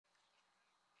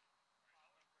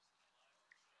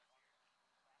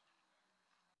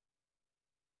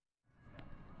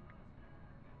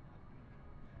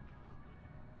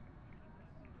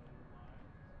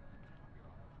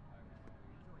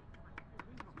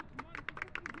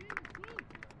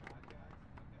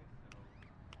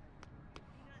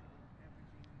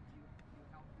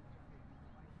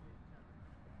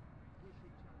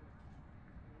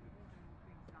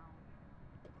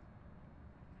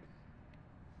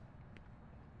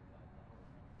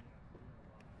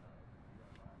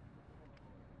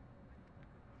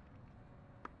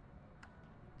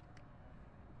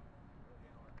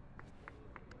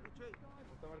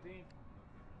Felicidades.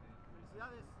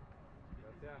 Gracias.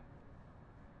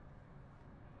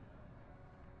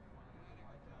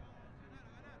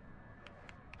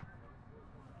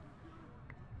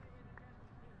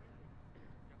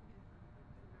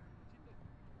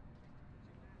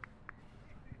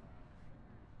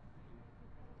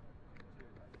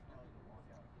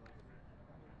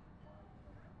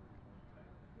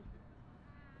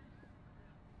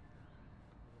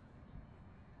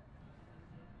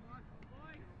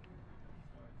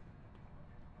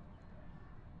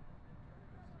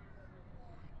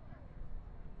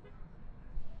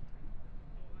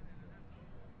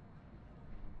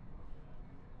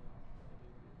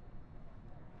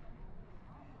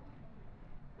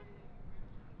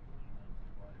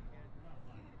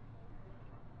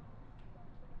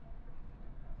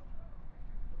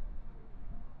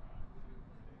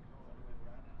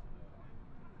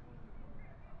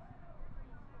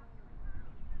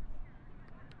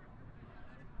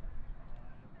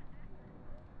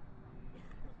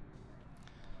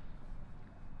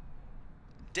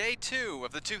 Day 2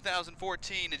 of the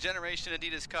 2014 Generation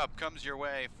Adidas Cup comes your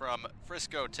way from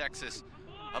Frisco, Texas.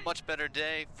 A much better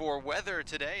day for weather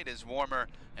today. It is warmer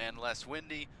and less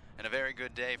windy, and a very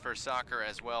good day for soccer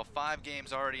as well. 5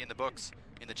 games already in the books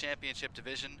in the championship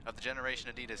division of the Generation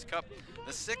Adidas Cup.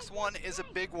 The 6th one is a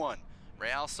big one.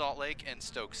 Real Salt Lake and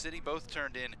Stoke City both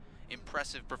turned in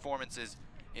impressive performances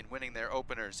in winning their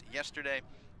openers yesterday.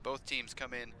 Both teams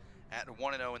come in at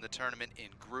 1-0 in the tournament in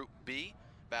Group B,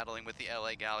 battling with the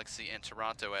LA Galaxy and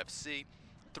Toronto FC.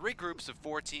 3 groups of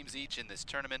 4 teams each in this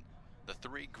tournament. The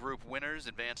 3 group winners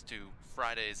advance to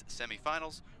Friday's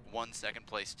semifinals. 1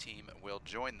 second-place team will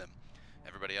join them.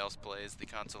 Everybody else plays the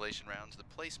consolation rounds, the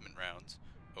placement rounds,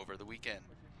 over the weekend.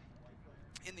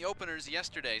 In the openers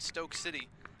yesterday, Stoke City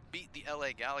beat the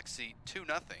LA Galaxy 2-0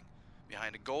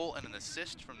 behind a goal and an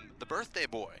assist from the birthday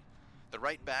boy, the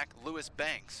right back Lewis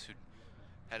Banks, who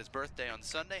had his birthday on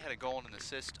Sunday, had a goal and an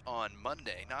assist on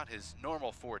Monday. Not his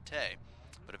normal forte,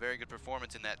 but a very good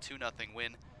performance in that 2-0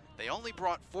 win. They only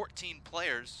brought 14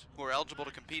 players who are eligible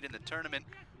to compete in the tournament,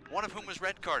 one of whom was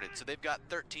red carded, so they've got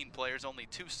 13 players, only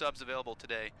 2 subs available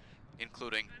today,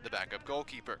 including the backup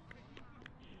goalkeeper.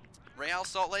 Real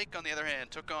Salt Lake, on the other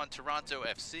hand, took on Toronto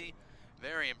FC.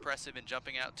 Very impressive in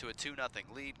jumping out to a 2-0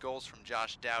 lead. Goals from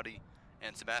Josh Dowdy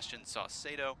and Sebastian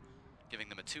Saucedo, giving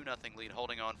them a 2-0 lead,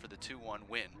 holding on for the 2-1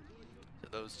 win. So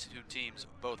those 2 teams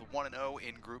both 1-0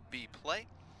 in Group B play.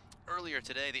 Earlier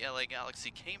today, the LA Galaxy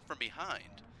came from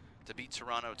behind to beat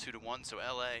Toronto 2-1, so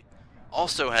LA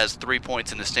also has 3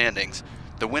 points in the standings.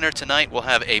 The winner tonight will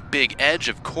have a big edge,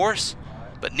 of course,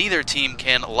 but neither team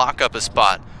can lock up a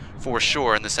spot for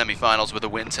sure in the semifinals with a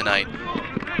win tonight,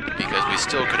 because we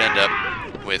still could end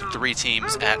up with 3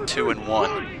 teams at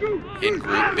 2-1 in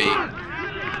Group B.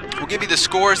 We'll give you the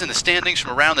scores and the standings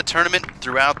from around the tournament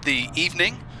throughout the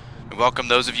evening. We welcome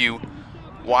those of you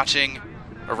watching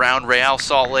around Real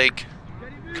Salt Lake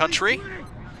country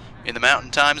in the Mountain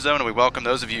Time Zone, and we welcome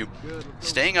those of you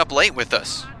staying up late with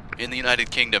us in the United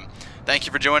Kingdom. Thank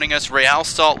you for joining us. Real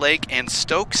Salt Lake and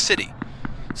Stoke City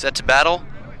set to battle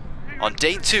on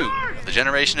Day 2 of the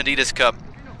Generation Adidas Cup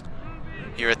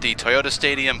here at the Toyota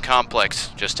Stadium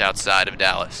complex just outside of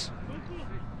Dallas.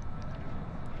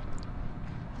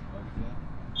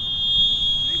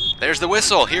 There's the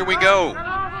whistle. Here we go.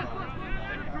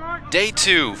 Day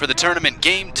 2 for the tournament.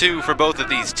 Game 2 for both of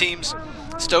these teams.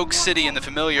 Stoke City in the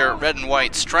familiar red and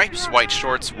white stripes, white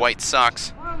shorts, white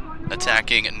socks,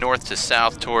 attacking north to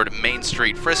south toward Main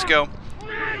Street, Frisco.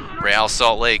 Real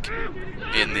Salt Lake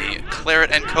in the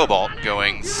claret and cobalt,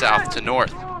 going south to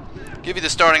north. Give you the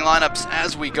starting lineups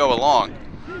as we go along.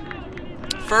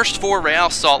 First for Real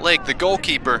Salt Lake, the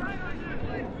goalkeeper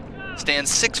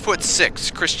stands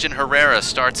 6'6". Christian Herrera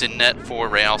starts in net for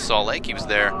Real Salt Lake. He was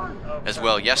there as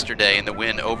well yesterday in the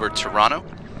win over Toronto.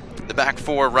 The back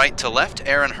 4 right to left,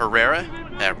 Aaron Herrera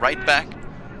at right back.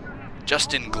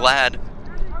 Justin Glad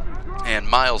and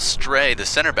Miles Stray, the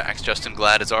center backs. Justin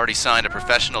Glad has already signed a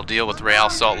professional deal with Real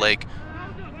Salt Lake.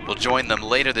 We'll join them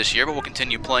later this year, but we'll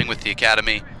continue playing with the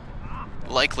academy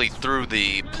likely through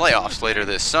the playoffs later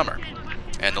this summer.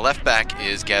 And the left back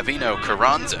is Gavino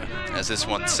Carranza, as this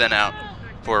one sent out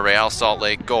for a Real Salt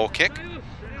Lake goal kick.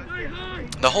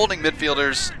 The holding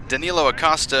midfielders, Danilo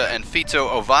Acosta and Fito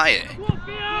Ovalle.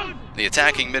 The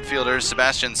attacking midfielders,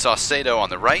 Sebastian Saucedo on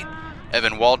the right,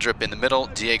 Evan Waldrop in the middle,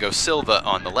 Diego Silva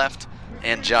on the left,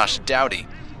 and Josh Dowdy,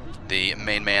 the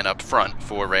main man up front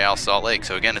for Real Salt Lake.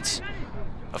 So again, it's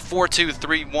a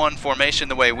 4-2-3-1 formation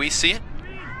the way we see it.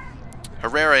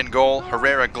 Herrera in goal,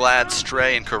 Herrera, Glad,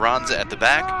 Stray, and Carranza at the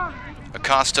back,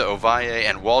 Acosta, Ovalle,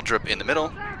 and Waldrop in the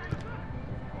middle.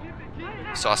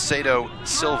 Saucedo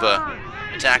Silva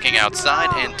attacking outside,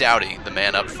 and Dowdy, the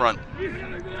man up front.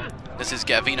 This is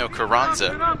Gavino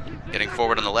Carranza getting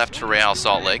forward on the left for Real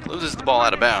Salt Lake. Loses the ball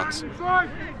out of bounds.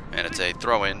 And it's a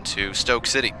throw-in to Stoke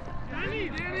City.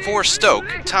 For Stoke,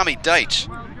 Tommy Deitch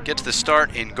gets the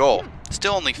start in goal.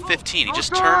 Still only 15. He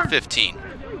just turned 15.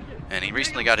 And he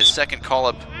recently got his second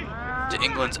call-up to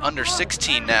England's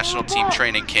under-16 national team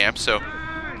training camp, so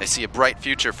they see a bright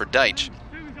future for Deitch.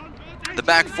 The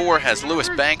back four has Lewis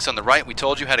Banks on the right. We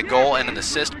told you had a goal and an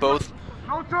assist, both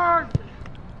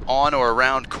on or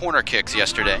around corner kicks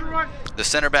yesterday. The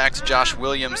center backs, Josh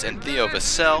Williams and Theo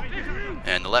Vassell,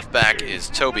 and the left back is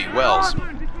Toby Wells.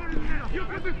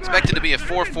 Expected to be a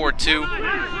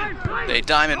 4-4-2, a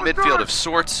diamond midfield of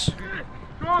sorts.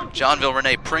 Johnville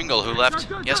Rene Pringle, who left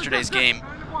yesterday's game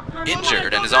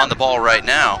injured and is on the ball right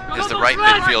now, is the right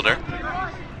midfielder.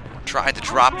 Tried to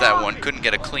drop that one, couldn't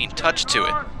get a clean touch to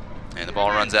it, and the ball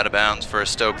runs out of bounds for a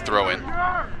Stoke throw-in.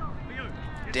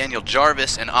 Daniel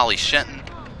Jarvis and Ollie Shenton,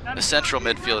 the central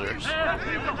midfielders.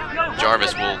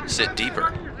 Jarvis will sit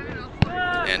deeper.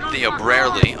 And Theo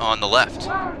Brierley on the left.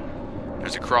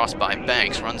 There's a cross by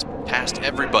Banks, runs past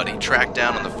everybody, tracked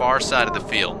down on the far side of the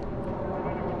field.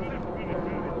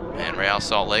 And Real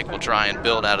Salt Lake will try and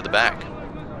build out of the back.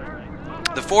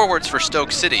 The forwards for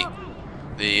Stoke City,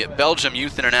 the Belgium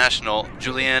Youth International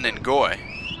Julien Ngoy,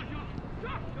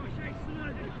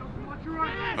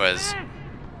 who has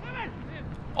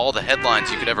all the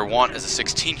headlines you could ever want as a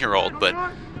 16-year-old, but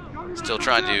still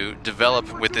trying to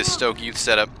develop with this Stoke youth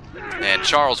setup. And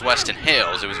Charles Weston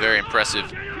Hales, who was very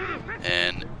impressive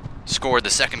and scored the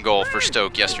second goal for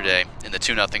Stoke yesterday in the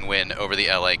 2-0 win over the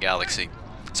LA Galaxy.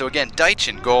 So again, Deitch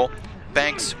in goal,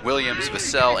 Banks, Williams,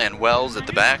 Vassell, and Wells at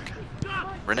the back.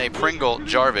 Rene Pringle,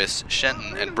 Jarvis,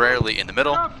 Shenton, and Brierley in the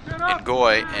middle.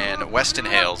 Ngoy and Weston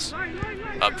Hales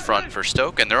up front for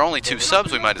Stoke. And there are only two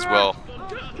subs, we might as well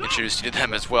introduce you to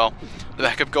them as well. The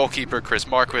backup goalkeeper, Chris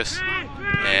Marquis,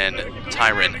 and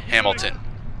Tyron Hamilton.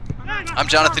 I'm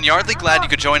Jonathan Yardley, glad you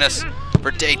could join us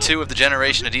for day 2 of the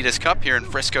Generation Adidas Cup here in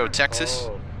Frisco, Texas.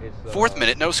 4th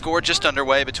minute, no score, just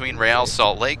underway between Real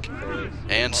Salt Lake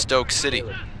and Stoke City.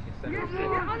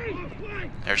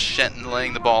 There's Shenton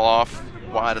laying the ball off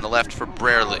wide on the left for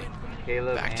Brierley.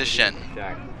 Back to Shenton.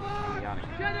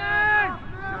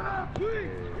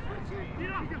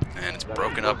 And it's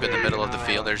broken up in the middle of the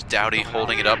field. There's Dowdy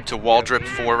holding it up to Waldrop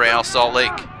for Real Salt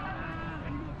Lake.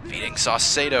 Feeding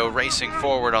Saucedo racing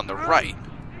forward on the right.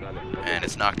 And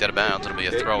it's knocked out of bounds. It'll be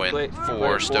a throw-in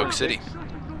for Stoke City.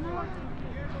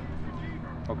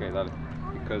 Okay,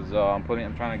 because I'm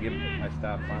trying to get my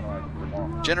staff finalized for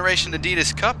tomorrow. Generation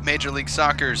Adidas Cup, Major League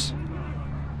Soccer's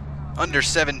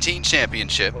Under-17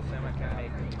 Championship.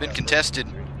 It's been contested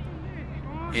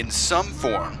in some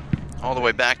form all the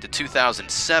way back to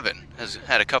 2007. Has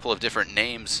had a couple of different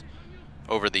names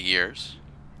over the years.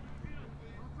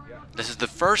 This is the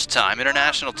first time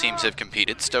international teams have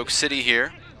competed. Stoke City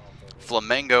here.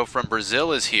 Flamengo from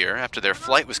Brazil is here after their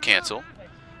flight was canceled.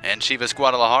 And Chivas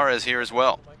Guadalajara is here as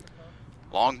well.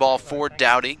 Long ball for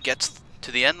Dowdy. Gets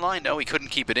to the end line. No, he couldn't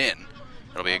keep it in.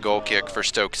 It'll be a goal kick for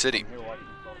Stoke City.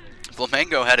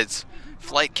 Flamengo had its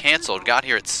flight canceled. Got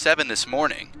here at 7 this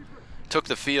morning. Took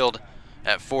the field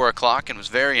at 4 o'clock and was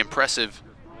very impressive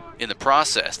in the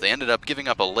process. They ended up giving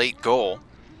up a late goal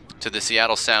to the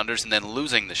Seattle Sounders and then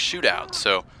losing the shootout.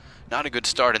 So not a good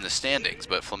start in the standings,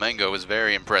 but Flamengo was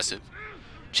very impressive.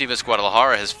 Chivas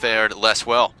Guadalajara has fared less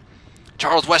well.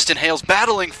 Charles Weston Hales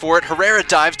battling for it. Herrera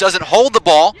dives, doesn't hold the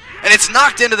ball, and it's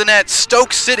knocked into the net.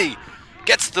 Stoke City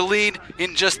gets the lead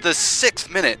in just the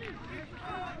 6th minute.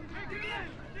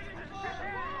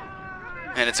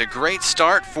 And it's a great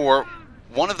start for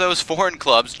one of those foreign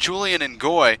clubs, Julien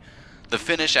Ngoy. The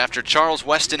finish after Charles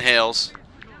Weston Hales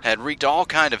had wreaked all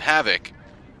kind of havoc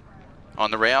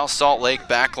on the Real Salt Lake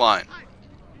back line.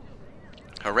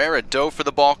 Herrera dove for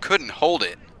the ball, couldn't hold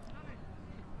it.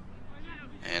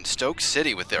 And Stoke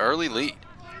City with the early lead.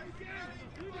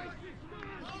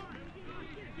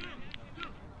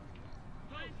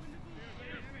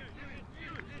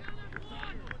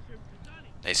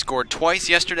 They scored twice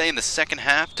yesterday in the second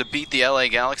half to beat the LA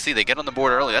Galaxy. They get on the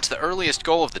board early. That's the earliest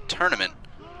goal of the tournament,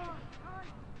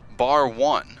 bar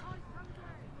one.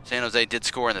 San Jose did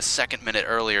score in the 2nd minute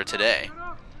earlier today.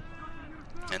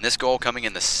 And this goal coming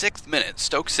in the 6th minute.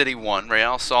 Stoke City 1,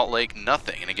 Real Salt Lake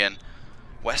nothing. And again,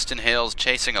 Weston Hales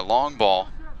chasing a long ball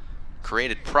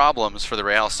created problems for the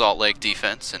Real Salt Lake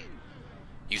defense. And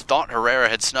you thought Herrera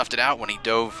had snuffed it out when he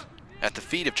dove at the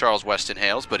feet of Charles Weston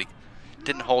Hales, but he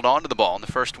didn't hold on to the ball. And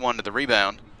the first one to the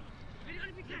rebound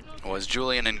was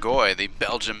Julien Ngoy, the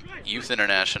Belgium Youth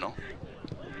International.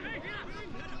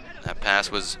 That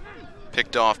pass was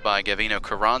picked off by Gavino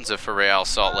Carranza for Real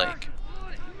Salt Lake.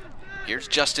 Here's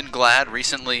Justin Glad,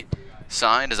 recently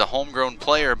signed as a homegrown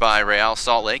player by Real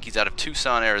Salt Lake. He's out of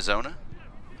Tucson, Arizona.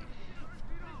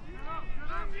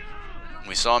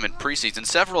 We saw him in preseason.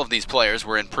 Several of these players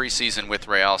were in preseason with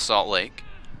Real Salt Lake.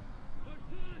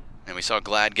 And we saw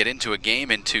Glad get into a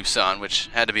game in Tucson, which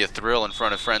had to be a thrill in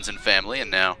front of friends and family,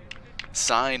 and now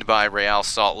signed by Real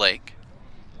Salt Lake.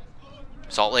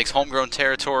 Salt Lake's homegrown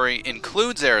territory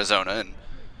includes Arizona, and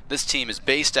this team is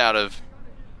based out of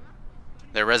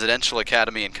their residential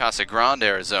academy in Casa Grande,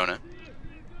 Arizona.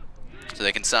 So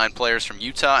they can sign players from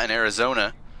Utah and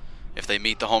Arizona if they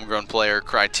meet the homegrown player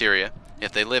criteria.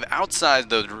 If they live outside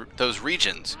those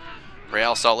regions,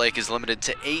 Real Salt Lake is limited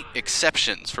to 8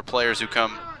 exceptions for players who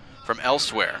come from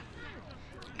elsewhere.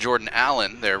 Jordan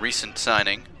Allen, their recent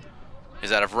signing,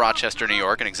 is out of Rochester, New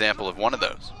York, an example of one of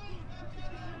those.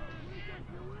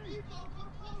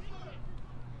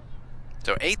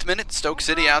 So 8th minute, Stoke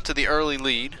City out to the early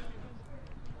lead.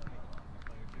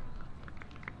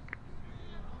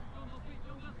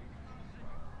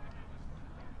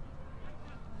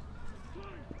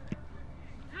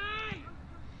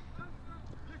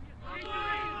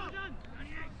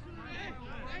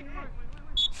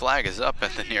 Flag is up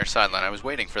at the near sideline. I was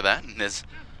waiting for that, and there's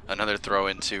another throw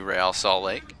into Real Salt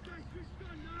Lake.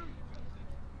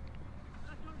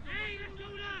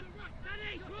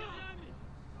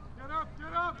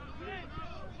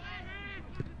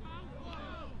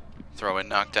 Throw in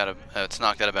knocked out of it's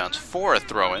knocked out of bounds for a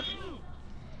throw in,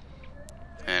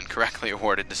 and correctly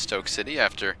awarded to Stoke City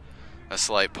after a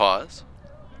slight pause.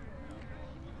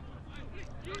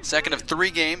 Second of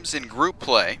 3 games in group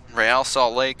play. Real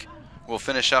Salt Lake will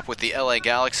finish up with the LA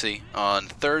Galaxy on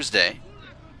Thursday,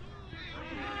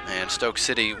 and Stoke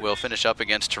City will finish up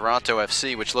against Toronto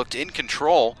FC, which looked in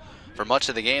control for much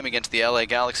of the game against the LA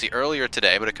Galaxy earlier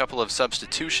today, but a couple of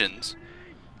substitutions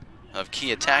of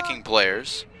key attacking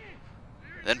players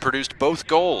then produced both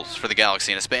goals for the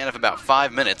Galaxy in a span of about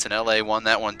 5 minutes, and LA won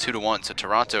that one 2-1, so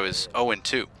Toronto is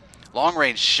 0-2.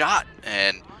 Long-range shot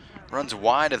and runs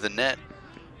wide of the net,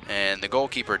 and the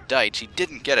goalkeeper Deitch, he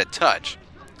didn't get a touch,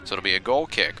 so it'll be a goal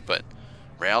kick, but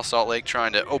Real Salt Lake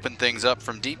trying to open things up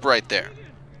from deep right there.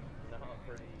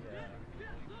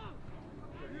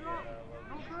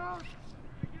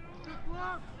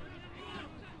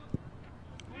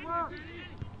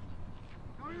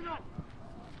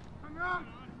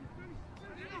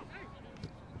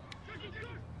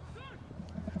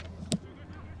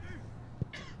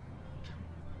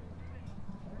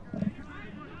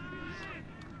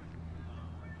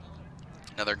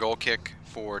 Another goal kick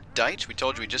for Deitch. We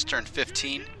told you he just turned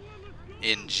 15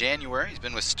 in January. He's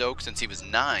been with Stoke since he was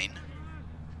 9.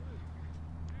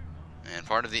 And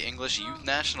part of the English youth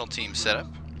national team setup.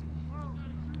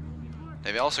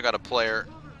 They've also got a player,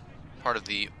 part of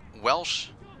the Welsh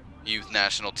youth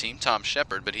national team, Tom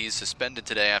Shepard, but he's suspended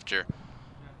today after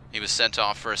he was sent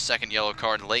off for a second yellow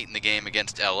card late in the game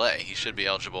against LA. He should be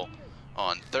eligible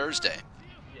on Thursday.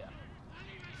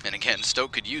 And again,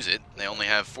 Stoke could use it. They only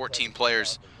have 14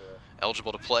 players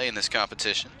eligible to play in this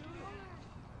competition.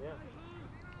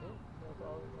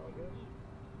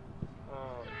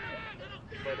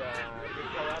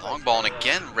 Long ball, and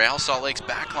again, Real Salt Lake's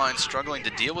backline struggling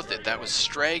to deal with it. That was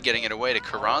Stray getting it away to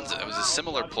Carranza. It was a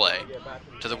similar play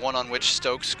to the one on which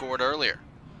Stoke scored earlier.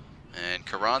 And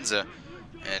Carranza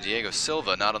and Diego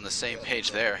Silva not on the same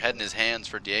page there. Head in his hands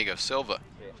for Diego Silva.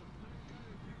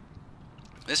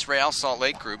 This Real Salt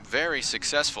Lake group, very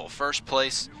successful. First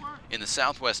place in the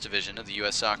Southwest Division of the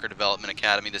U.S. Soccer Development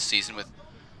Academy this season with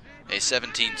a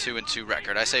 17-2-2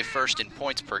 record. I say first in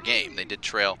points per game. They did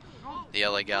trail the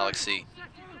LA Galaxy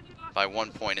by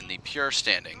 1 point in the pure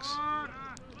standings.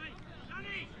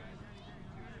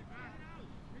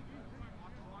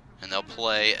 And they'll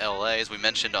play LA, as we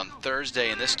mentioned, on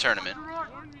Thursday in this tournament.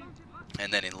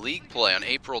 And then in league play on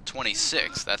April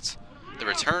 26th. That's the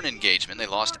return engagement. They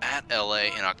lost at LA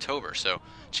in October, so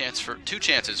two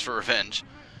chances for revenge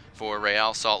for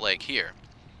Real Salt Lake here.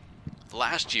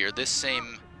 Last year, this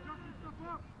same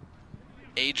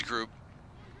age group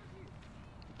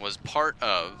was part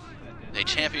of a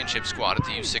championship squad at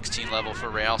the U-16 level for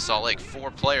Real Salt Lake. 4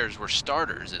 players were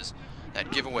starters, as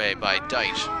that giveaway by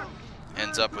Deitch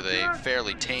ends up with a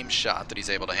fairly tame shot that he's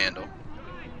able to handle.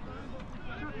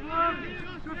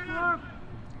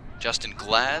 Justin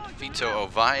Glad, Vito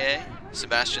Ovalle,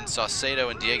 Sebastian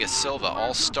Saucedo, and Diego Silva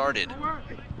all started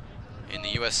in the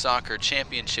U.S. Soccer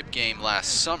Championship game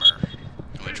last summer,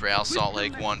 in which Real Salt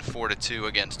Lake won 4-2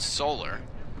 against Solar,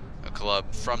 a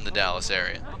club from the Dallas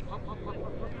area.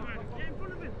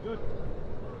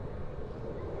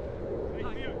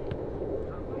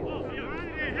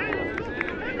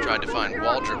 tried to find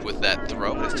Waldrop with that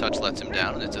throw, but his touch lets him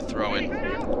down, and it's a throw-in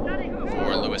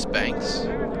for Lewis Banks.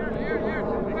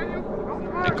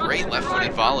 A great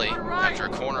left-footed volley after a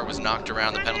corner was knocked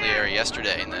around the penalty area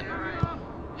yesterday, and then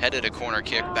headed a corner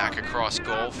kick back across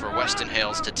goal for Weston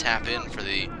Hales to tap in for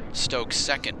the Stoke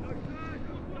second.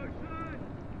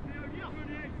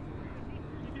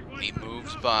 Neat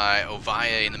moves by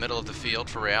Ovalle in the middle of the field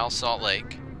for Real Salt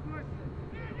Lake.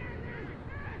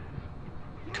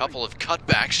 Couple of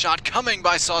cutbacks, shot coming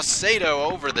by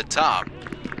Saucedo over the top.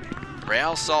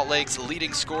 Real Salt Lake's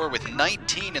leading scorer with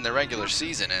 19 in the regular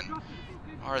season, and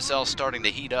RSL starting to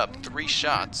heat up. 3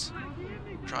 shots,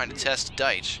 trying to test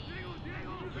Deitch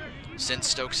since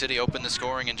Stoke City opened the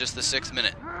scoring in just the 6th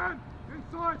minute.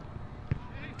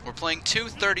 We're playing 2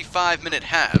 35-minute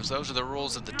halves. Those are the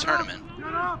rules of the tournament.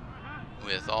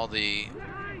 With all the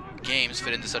games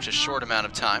fit into such a short amount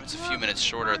of time, it's a few minutes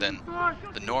shorter than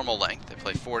the normal length. They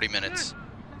play 40 minutes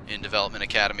in Development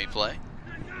Academy play.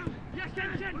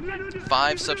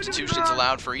 5 substitutions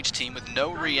allowed for each team with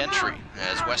no re-entry,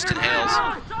 as Weston Hales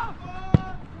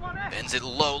bends it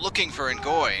low looking for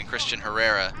Ngoy, and Christian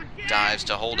Herrera dives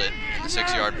to hold it in the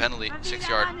 6-yard penalty,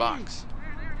 6-yard box.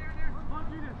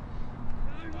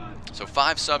 So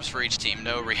 5 subs for each team,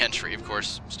 no re-entry. Of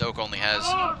course, Stoke only has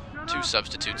 2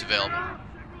 substitutes available.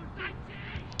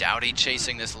 Doughty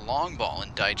chasing this long ball,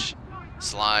 and Deitch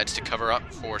slides to cover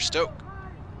up for Stoke.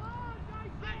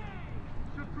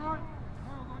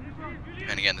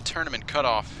 And again, the tournament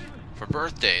cutoff for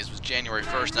birthdays was January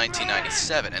 1st,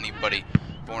 1997. Anybody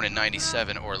born in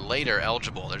 97 or later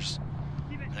eligible. There's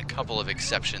been a couple of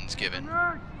exceptions given.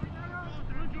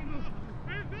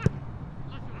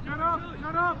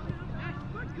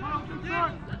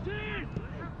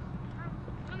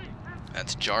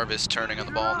 That's Jarvis turning on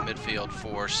the ball in the midfield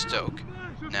for Stoke.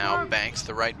 Now Banks,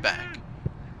 the right back.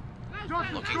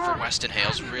 Looking for Weston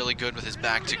Hales, really good with his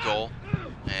back to goal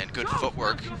and good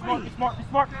footwork. He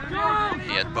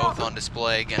had both on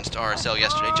display against RSL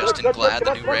yesterday. Justin Glad,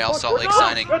 the new Real Salt Lake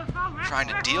signing, trying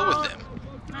to deal with him.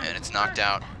 And it's knocked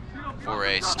out for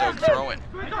a Stoke throw-in.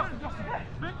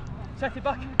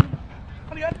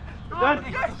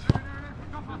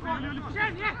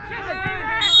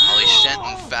 Ollie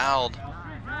Shenton fouled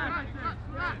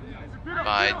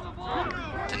by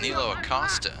Danilo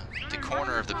Acosta at the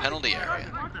corner of the penalty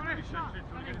area.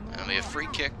 It'll be a free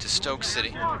kick to Stoke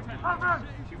City.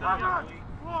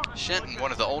 Shenton,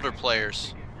 one of the older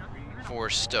players for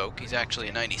Stoke. He's actually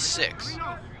a 96,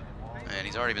 and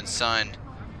he's already been signed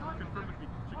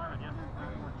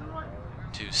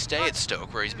to stay at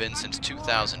Stoke, where he's been since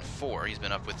 2004. He's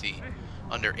been up with the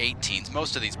under 18s.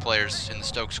 Most of these players in the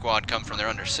Stoke squad come from their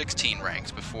under 16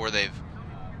 ranks before they've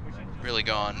really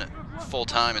gone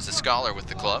full-time as a scholar with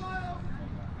the club.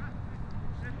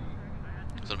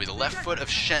 So it'll be the left foot of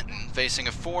Shenton facing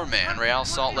a 4-man Real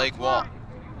Salt Lake wall.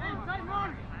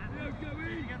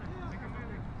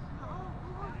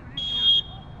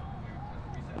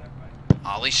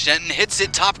 Ollie Shenton hits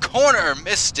it top corner,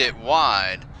 missed it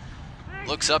wide.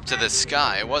 Looks up to the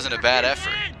sky. It wasn't a bad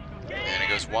effort. And it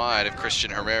goes wide of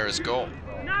Christian Herrera's goal.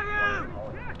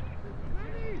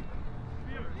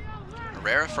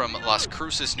 Herrera from Las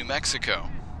Cruces, New Mexico.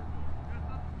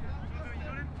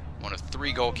 One of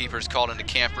 3 goalkeepers called into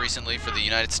camp recently for the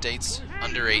United States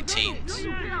under 18s.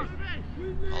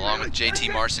 Along with JT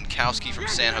Marcinkowski from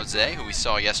San Jose, who we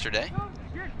saw yesterday.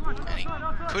 And he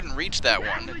couldn't reach that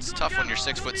one. It's tough when you're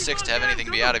 6'6" to have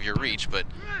anything be out of your reach, but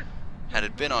had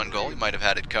it been on goal, he might have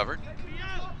had it covered.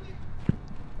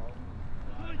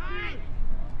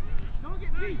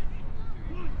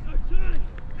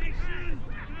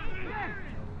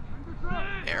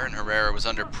 Aaron Herrera was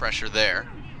under pressure there,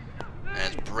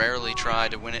 as Brarely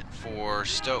tried to win it for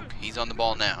Stoke. He's on the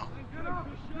ball now.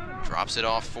 Drops it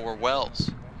off for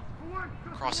Wells.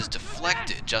 Cross is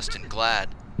deflected. Justin Glad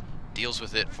deals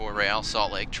with it for Real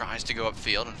Salt Lake. Tries to go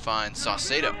upfield and finds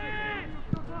Saucedo.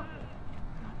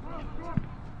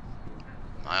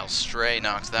 Miles Stray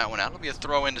knocks that one out. It'll be a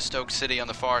throw into Stoke City on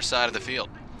the far side of the field.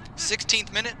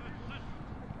 16th minute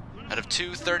out of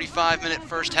 2 35-minute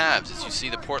first halves, as you see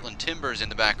the Portland Timbers in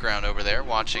the background over there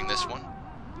watching this one.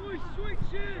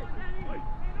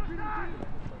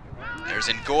 There's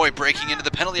Ngoy breaking into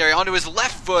the penalty area onto his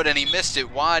left foot, and he missed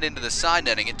it wide into the side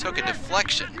netting. It took a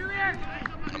deflection.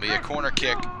 It'll be a corner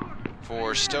kick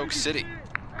for Stoke City.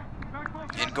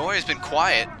 Ngoy has been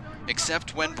quiet,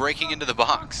 except when breaking into the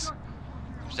box.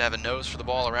 Seems to have a nose for the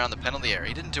ball around the penalty area.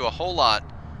 He didn't do a whole lot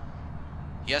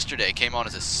yesterday. Came on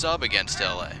as a sub against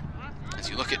LA. As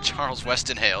you look at Charles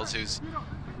Weston Hales, who's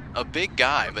a big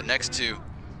guy, but next to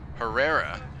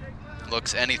Herrera,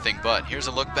 looks anything but. Here's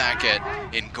a look back at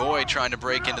Ngoy trying to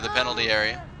break into the penalty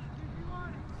area.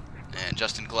 And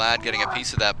Justin Glad getting a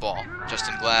piece of that ball.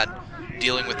 Justin Glad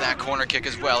dealing with that corner kick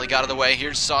as well. He got out of the way.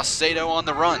 Here's Saucedo on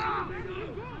the run.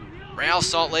 Real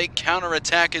Salt Lake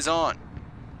counterattack is on.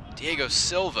 Diego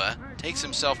Silva takes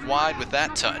himself wide with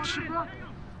that touch.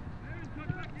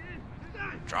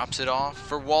 Drops it off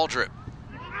for Waldrop.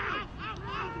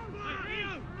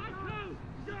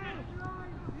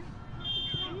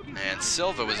 And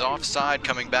Silva was offside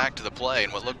coming back to the play,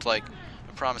 and what looked like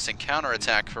a promising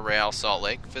counterattack for Real Salt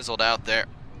Lake fizzled out there.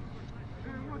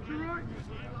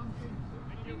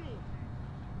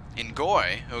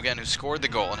 Ngoy, who scored the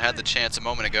goal and had the chance a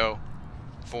moment ago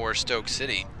for Stoke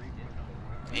City,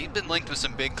 he'd been linked with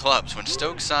some big clubs. When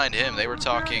Stoke signed him, they were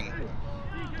talking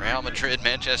Real Madrid,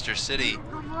 Manchester City,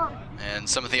 and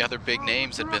some of the other big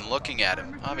names had been looking at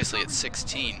him. Obviously at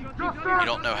 16, you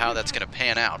don't know how that's going to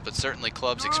pan out, but certainly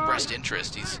clubs expressed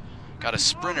interest. He's got a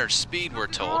sprinter speed, we're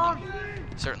told.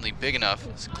 Certainly big enough.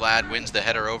 Glad wins the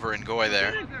header over Ngoy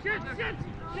there.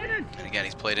 And again,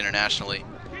 he's played internationally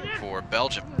for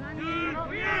Belgium.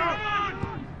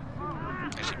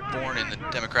 Actually born in the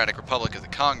Democratic Republic of the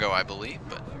Congo, I believe,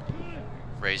 but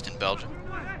raised in Belgium.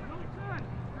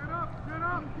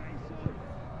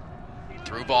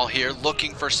 Through ball here,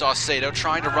 looking for Saucedo,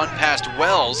 trying to run past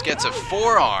Wells, gets a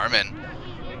forearm, and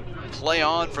play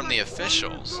on from the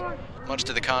officials, much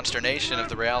to the consternation of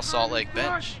the Real Salt Lake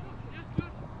bench.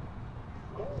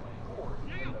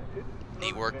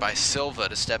 Neat work by Silva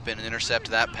to step in and intercept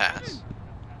that pass.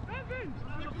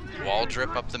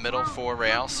 Waldrop up the middle for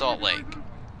Real Salt Lake.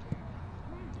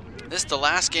 This is the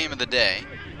last game of the day.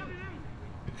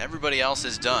 Everybody else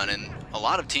is done, and a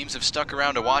lot of teams have stuck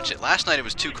around to watch it. Last night it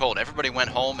was too cold. Everybody went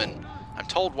home, and I'm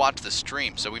told watch the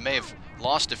stream, so we may have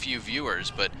lost a few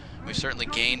viewers, but we've certainly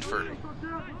gained for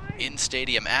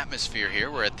in-stadium atmosphere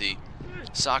here. We're at the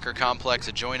soccer complex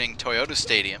adjoining Toyota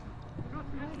Stadium,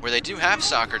 where they do have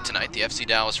soccer tonight. The FC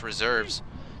Dallas Reserves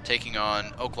taking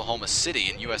on Oklahoma City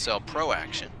in USL Pro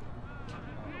action.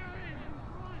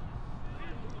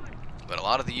 But a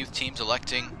lot of the youth teams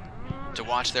electing to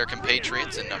watch their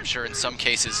compatriots, and I'm sure in some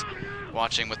cases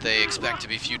watching what they expect to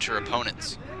be future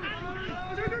opponents.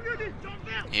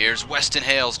 Here's Weston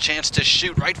Hale's chance to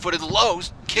shoot, right-footed low,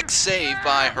 kick save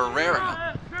by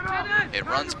Herrera. It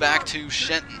runs back to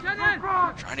Shenton,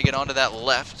 trying to get onto that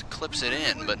left, clips it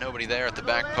in, but nobody there at the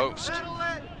back post.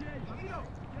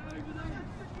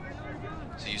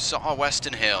 So you saw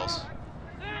Weston Hale's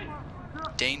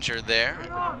danger there.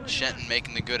 Shenton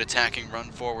making the good attacking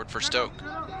run forward for Stoke.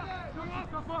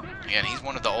 Again, he's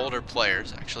one of the older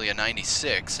players, actually a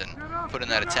 96, and put in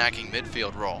that attacking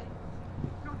midfield role.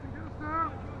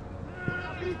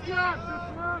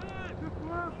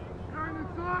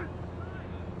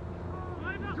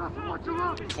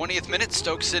 20th minute,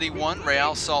 Stoke City 1,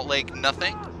 Real Salt Lake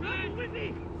nothing.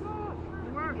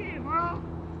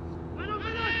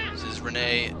 This is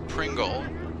Rene Pringle.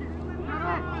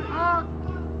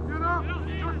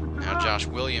 Now Josh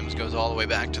Williams goes all the way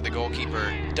back to the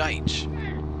goalkeeper, Deitch.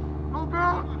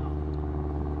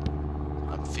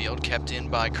 Upfield kept in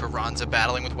by Carranza,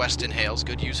 battling with Weston Hales.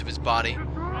 Good use of his body.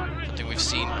 Something we've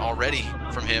seen already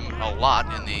from him a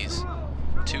lot in these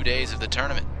 2 days of the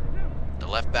tournament. The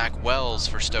left back Wells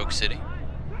for Stoke City.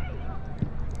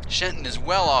 Shenton is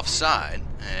well offside,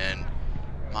 and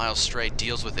Miles Stray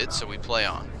deals with it, so we play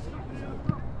on.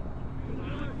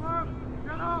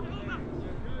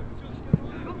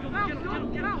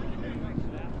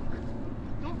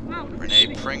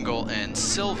 Rene Pringle and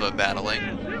Silva battling.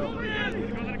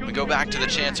 We go back to the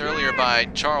chance earlier by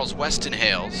Charles Weston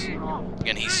Hales.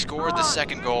 Again, he scored the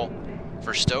second goal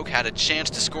for Stoke, had a chance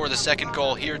to score the second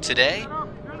goal here today,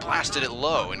 blasted it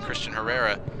low, and Christian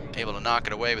Herrera able to knock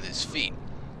it away with his feet.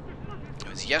 It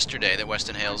was yesterday that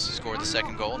Weston Hales scored the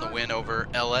second goal in the win over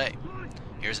LA.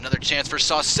 Here's another chance for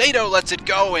Saucedo, lets it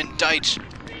go, and Deitch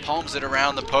palms it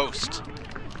around the post.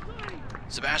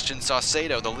 Sebastian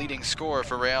Saucedo, the leading scorer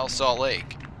for Real Salt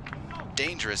Lake.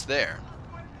 Dangerous there.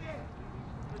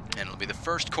 And it'll be the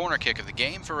first corner kick of the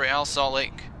game for Real Salt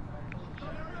Lake.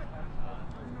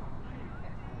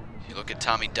 If you look at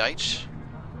Tommy Deitch,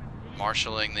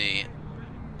 marshalling the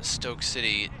Stoke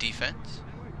City defense.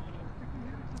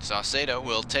 Saucedo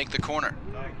will take the corner.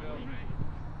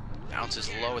 Bounces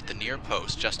low at the near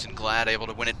post. Justin Glad able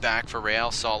to win it back for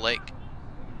Real Salt Lake.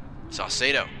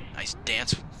 Saucedo, nice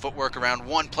dance footwork around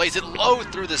one, plays it low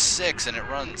through the 6, and it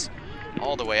runs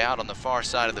all the way out on the far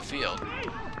side of the field.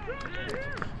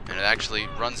 And it actually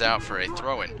runs out for a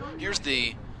throw-in. Here's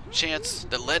the chance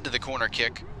that led to the corner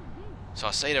kick.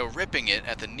 Saucedo ripping it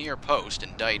at the near post,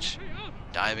 and Deitch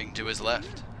diving to his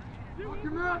left.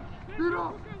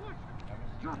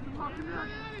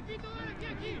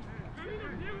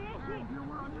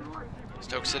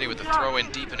 Stoke City with the throw in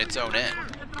deep in its own end.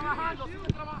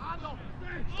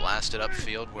 Blasted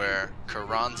upfield where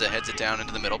Carranza heads it down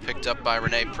into the middle, picked up by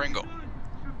Rene Pringle.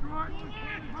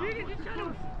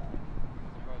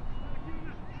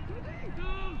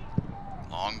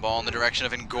 Long ball in the direction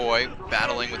of Ngoy,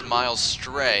 battling with Miles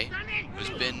Stray,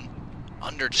 who's been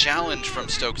under challenge from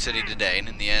Stoke City today, and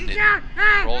in the end it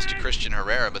rolls to Christian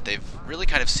Herrera, but they've really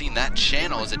kind of seen that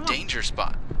channel as a danger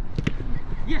spot.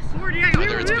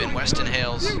 Whether it's been Weston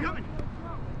Hales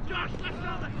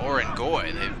or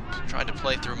Ngoy, they've tried to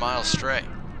play through Miles Stray.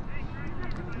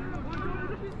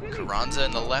 Carranza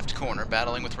in the left corner,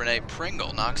 battling with Rene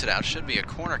Pringle, knocks it out. Should be a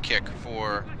corner kick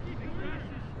for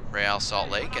Real Salt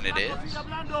Lake, and it is.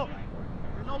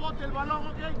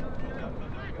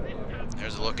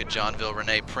 There's a look at Johnville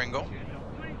Rene Pringle.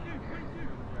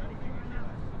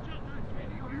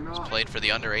 He's played for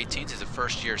the under-18s. He's a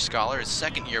first-year scholar, his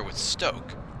second year with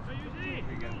Stoke,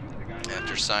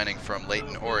 after signing from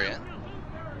Leyton Orient.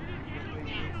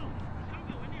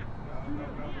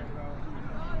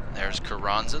 There's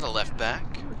Carranza, the left back.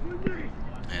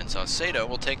 And Saucedo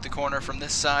will take the corner from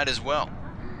this side as well.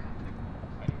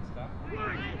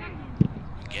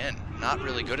 Again, not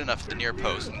really good enough at the near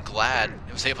post, and glad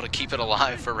it was able to keep it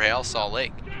alive for Real Salt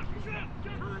Lake.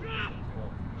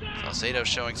 Saucedo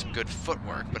showing some good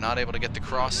footwork, but not able to get the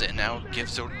cross in. Now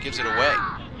gives it away.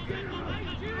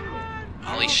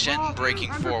 Ollie Shenton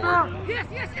breaking forward.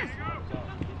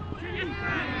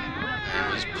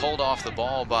 And was pulled off the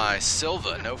ball by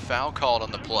Silva. No foul called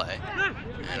on the play.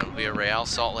 And it'll be a Real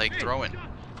Salt Lake throw-in.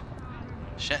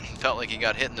 Shenton felt like he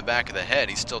got hit in the back of the head.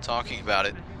 He's still talking about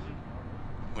it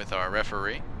with our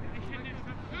referee.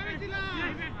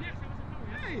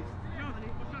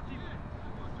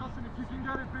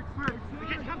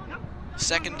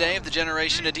 Second day of the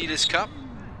Generation Adidas Cup.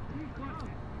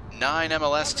 9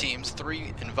 MLS teams,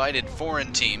 3 invited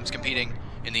foreign teams competing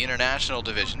in the international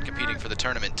division, competing for the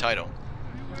tournament title.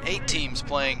 8 teams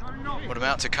playing what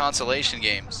amount to consolation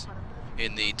games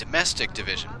in the domestic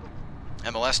division.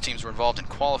 MLS teams were involved in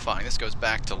qualifying. This goes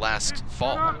back to last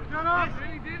fall.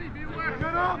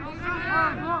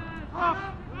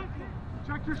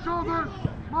 Check your shoulders.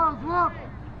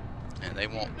 And they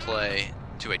won't play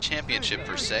to a championship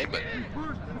per se, but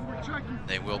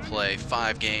they will play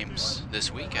 5 games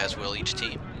this week, as will each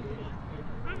team.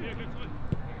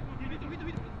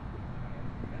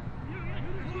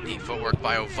 Neat footwork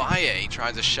by Ovalle. He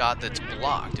tries a shot that's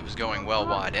blocked. It was going well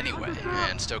wide anyway,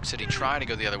 and Stoke City tried to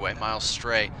go the other way. Miles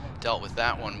Stray dealt with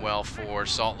that one well for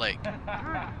Salt Lake.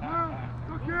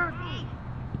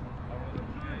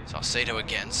 Saucedo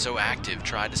again, so active,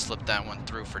 tried to slip that one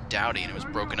through for Doughty, and it was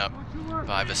broken up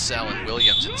by Vassell and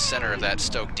Williams in the center of that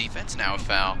Stoke defense. Now a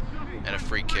foul and a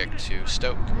free kick to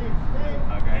Stoke.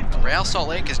 Real Salt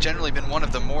Lake has generally been one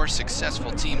of the more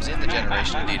successful teams in the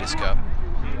Generation Adidas Cup.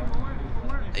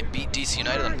 They beat DC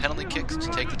United on penalty kicks to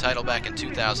take the title back in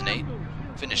 2008,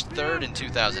 finished 3rd in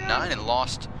 2009, and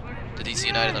lost to DC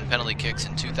United on penalty kicks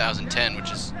in 2010,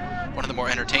 which is one of the more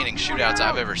entertaining shootouts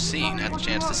I've ever seen. Had the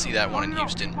chance to see that one in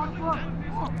Houston.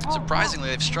 Surprisingly,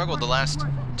 they've struggled the last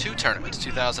 2 tournaments,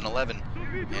 2011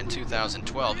 and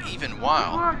 2012, even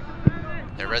while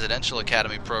their residential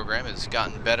academy program has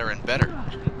gotten better and better.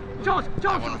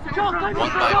 That one won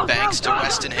by Banks to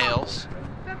Weston Hales.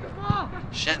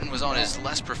 Shenton was on his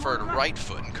less preferred right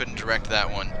foot and couldn't direct that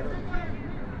one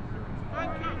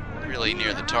really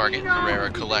near the target. Herrera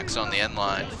collects on the end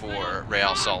line for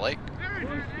Real Salt Lake.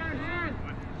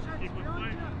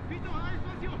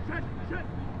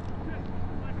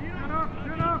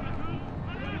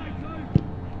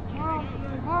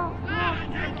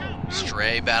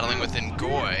 Stray battling with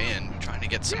Ngoy and trying to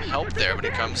get some help there, but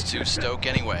it comes to Stoke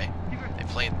anyway. They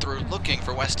play it through, looking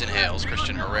for Weston Hales.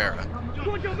 Christian Herrera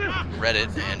read it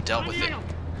and dealt with it.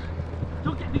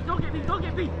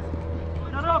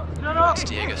 It's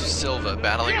Diego Silva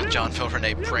battling with Johnville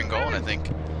Rene Pringle, and I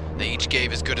think they each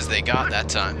gave as good as they got that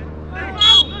time.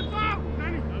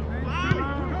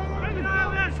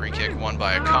 Free kick won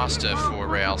by Acosta for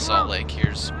Real Salt Lake.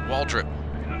 Here's Waldrop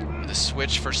with a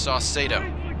switch for Saucedo.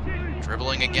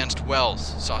 Dribbling against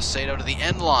Wells. Saucedo to the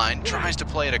end line, tries to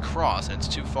play it across, and it's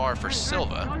too far for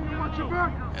Silva.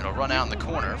 It'll run out in the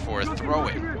corner for a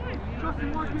throw-in.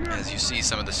 As you see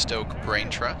some of the Stoke brain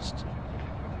trust.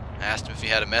 I asked him if he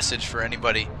had a message for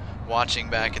anybody watching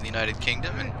back in the United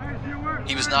Kingdom, and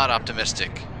he was not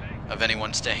optimistic of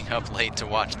anyone staying up late to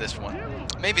watch this one.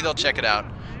 Maybe they'll check it out,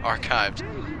 archived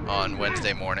on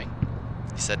Wednesday morning.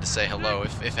 He said to say hello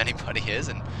if anybody is,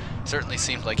 and certainly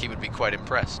seemed like he would be quite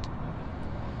impressed.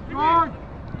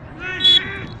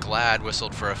 Glad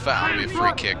whistled for a foul. It'll be a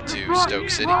free kick to Stoke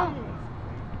City.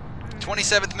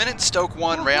 27th minute, Stoke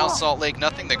 1, Real Salt Lake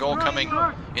nothing. The goal coming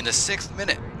in the 6th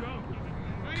minute,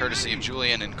 courtesy of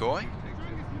Julian Ngoy.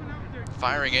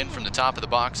 Firing in from the top of the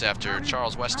box after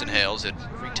Charles Weston-Hales had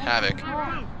wreaked havoc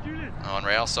on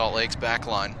Real Salt Lake's back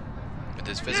line with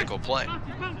his physical play.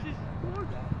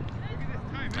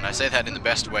 And I say that in the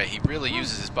best way. He really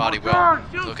uses his body well.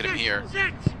 Look at him here,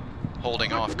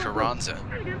 holding off Carranza,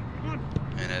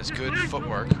 and has good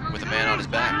footwork with a man on his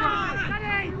back.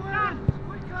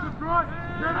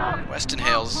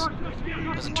 Weston-Hales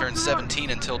doesn't turn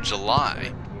 17 until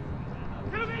July.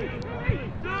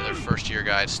 Another first-year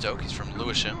guy at Stoke. He's from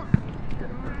Lewisham.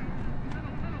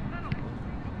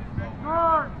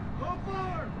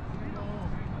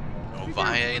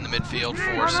 Ovalle in the midfield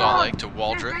for Salt Lake to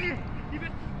Waldrop.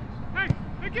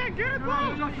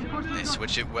 They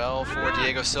switch it well for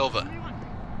Diego Silva.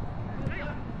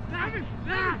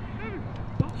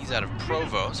 He's out of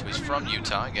Provo, so he's from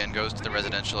Utah. Again, goes to the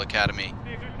residential academy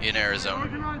in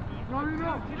Arizona.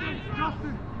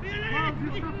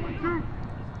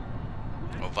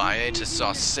 Ovalle to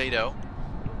Saucedo.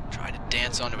 Tried to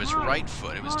dance onto his right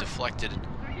foot. It was deflected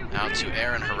out to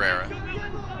Aaron Herrera.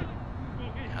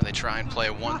 Now they try and play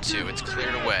a 1-2. It's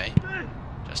cleared away.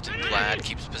 Justin Glad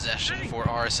keeps possession for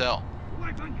RSL.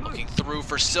 Looking through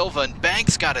for Silva, and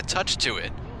Banks got a touch to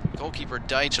it. Goalkeeper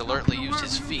Deitch alertly used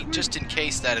his feet just in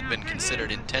case that had been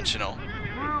considered intentional.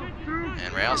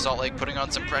 And Real Salt Lake putting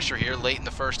on some pressure here late in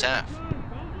the first half.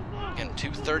 Again,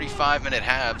 2 35-minute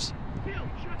halves,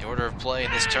 the order of play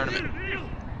in this tournament.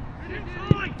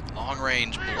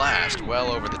 Long-range blast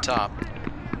well over the top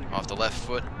off the left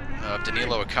foot of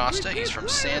Danilo Acosta. He's from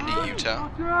Sandy, Utah.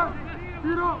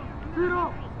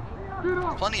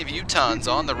 Plenty of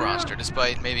Utahns on the roster,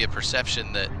 despite maybe a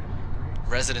perception that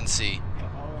residency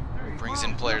brings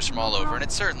in players from all over, and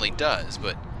it certainly does,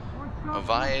 but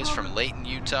Ovalle's from Layton,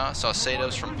 Utah,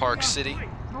 Saucedo's from Park City,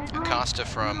 Acosta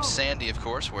from Sandy, of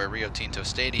course, where Rio Tinto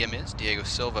Stadium is, Diego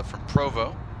Silva from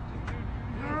Provo,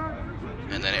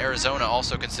 and then Arizona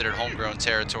also considered homegrown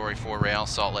territory for Real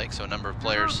Salt Lake, so a number of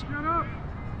players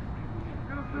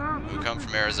who come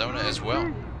from Arizona as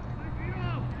well.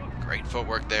 Great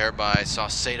footwork there by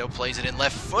Saucedo, plays it in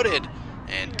left-footed,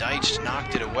 and Deitch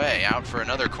knocked it away, out for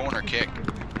another corner kick.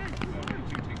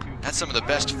 That's some of the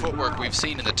best footwork we've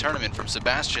seen in the tournament from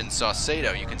Sebastian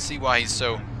Saucedo. You can see why he's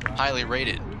so highly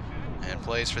rated and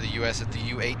plays for the U.S. at the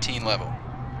U-18 level.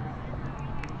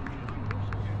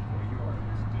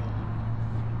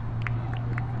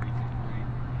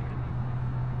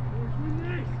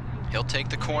 He'll take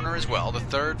the corner as well, the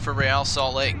third for Real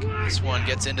Salt Lake. This one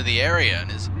gets into the area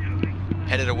and is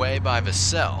headed away by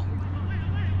Vassell.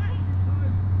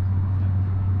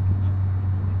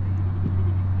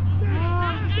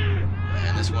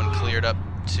 And this one cleared up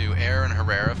to Aaron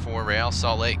Herrera for Real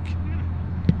Salt Lake.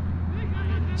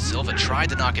 Silva tried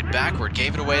to knock it backward,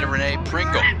 gave it away to Rene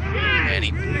Pringle. And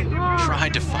he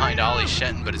tried to find Ollie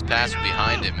Shenton, but his pass was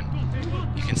behind him.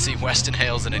 And you can see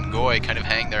Weston-Hales and Ngoy kind of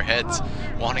hang their heads,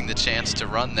 wanting the chance to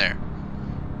run there.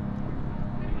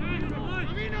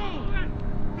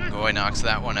 Ngoy knocks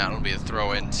that one out. It'll be a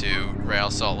throw into Real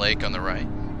Salt Lake on the right.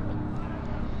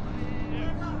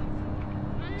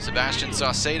 Sebastian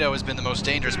Saucedo has been the most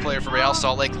dangerous player for Real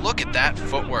Salt Lake. Look at that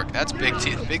footwork. That's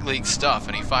big league stuff.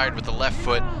 And he fired with the left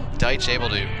foot. Deitch able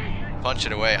to punch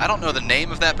it away. I don't know the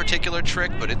name of that particular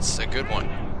trick, but it's a good one.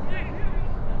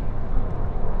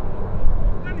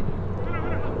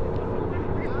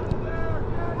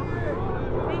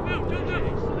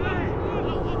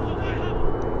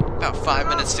 About 5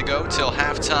 minutes to go till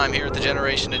halftime here at the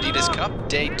Generation Adidas Cup,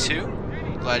 Day 2.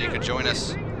 Glad you could join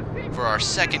us for our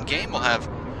second game. We'll have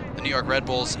the New York Red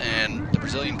Bulls and the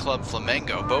Brazilian club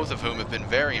Flamengo, both of whom have been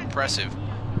very impressive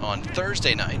on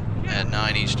Thursday night at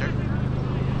 9 Eastern.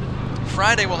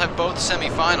 Friday we'll have both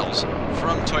semifinals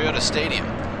from Toyota Stadium,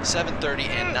 7:30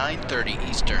 and 9:30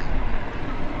 Eastern.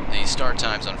 The start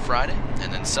times on Friday,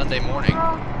 and then Sunday morning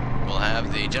we'll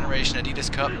have the Generation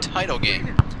Adidas Cup title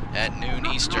game at noon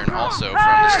Eastern, also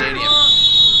from the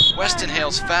stadium.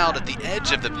 Weston-Hales fouled at the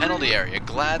edge of the penalty area.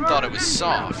 Glad thought it was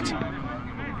soft.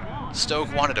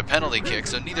 Stoke wanted a penalty kick,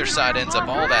 so neither side ends up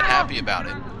all that happy about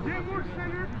it.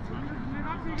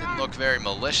 Didn't look very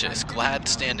malicious. Glad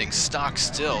standing stock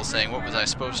still, saying, "What was I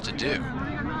supposed to do?"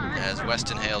 as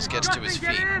Weston-Hales gets to his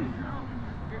feet.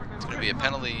 It's going to be a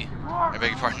penalty, I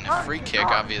beg your pardon, a free kick,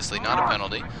 obviously not a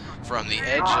penalty, from the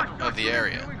edge of the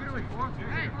area.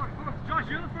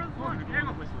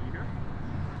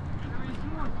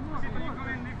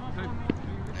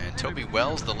 And Toby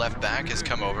Wells, the left back, has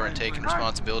come over and taken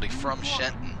responsibility from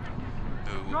Shenton.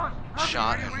 who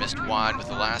shot and missed wide with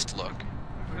the last look.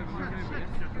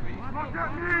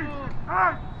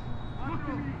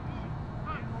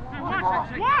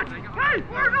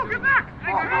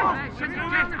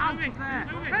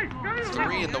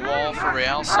 Three in the wall for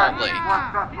Real Salt Lake.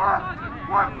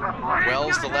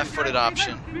 Wells, the left-footed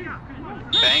option.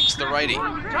 Banks, the righty.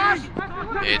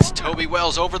 It's Toby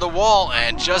Wells over the wall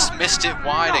and just missed it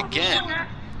wide again.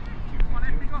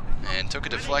 And took a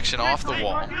deflection off the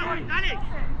wall.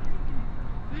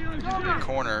 A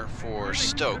corner for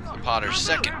Stoke, the Potters'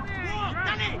 second.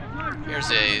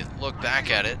 Here's a look back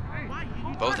at it.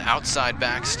 Both outside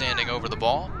backs standing over the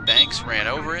ball. Banks ran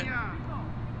over it.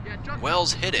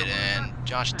 Wells hit it, and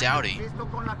Josh Dowdy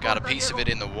got a piece of it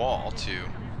in the wall to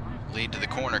lead to the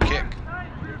corner kick.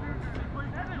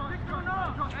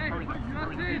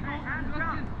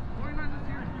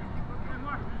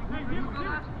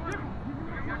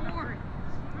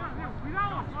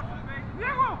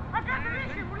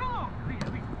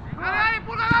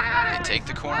 They take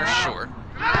the corner short.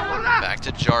 Back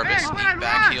to Jarvis. Neat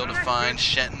back heel to find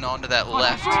Shenton onto that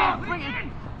left.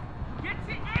 Trying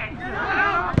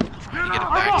to get it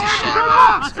back to Shenton.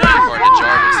 It's hard to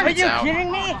Jarvis. Are It's you out.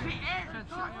 kidding me?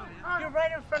 You're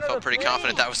right in front I felt pretty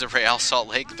confident that was a Real Salt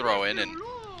Lake throw-in, and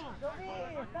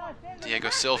Diego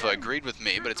Silva agreed with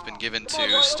me, but it's been given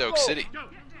to Stoke City.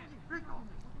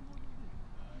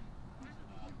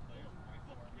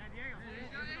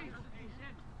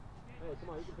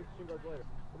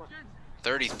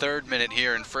 33rd minute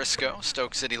here in Frisco.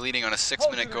 Stoke City leading on a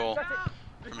 6-minute goal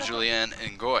from Julien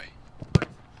Ngoy.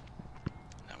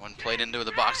 That one played into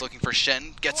the box looking for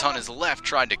Shen. Gets on his left,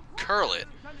 tried to curl it,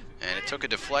 and it took a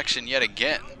deflection yet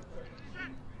again.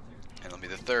 And it'll be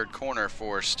the third corner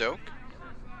for Stoke.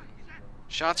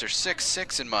 Shots are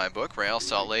 6-6 in my book. Real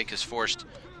Salt Lake has forced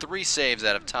 3 saves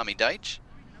out of Tommy Deitch.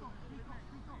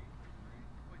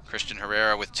 Christian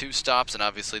Herrera with 2 stops, and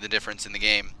obviously the difference in the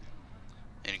game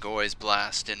in Ngoy's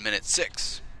blast in minute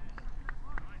 6.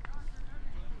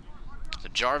 So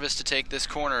Jarvis to take this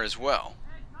corner as well.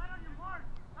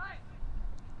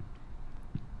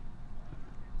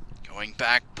 Going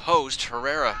back post,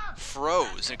 Herrera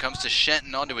froze. It comes to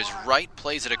Shenton onto his right,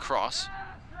 plays it across.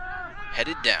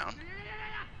 Headed down.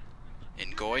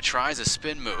 Ngoy tries a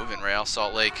spin move, and Real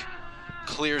Salt Lake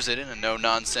clears it in a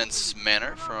no-nonsense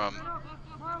manner from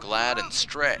Glad and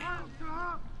Stray.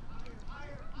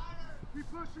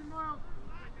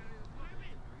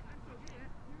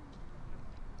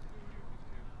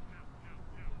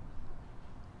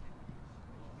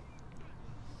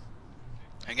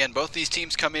 Again, both these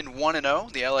teams come in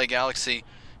 1-0. The LA Galaxy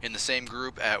in the same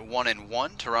group at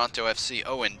 1-1. Toronto FC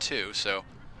 0-2. So,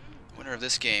 winner of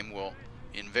this game will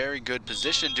in very good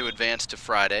position to advance to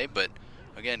Friday, but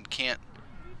again, can't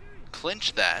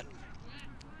clinch that.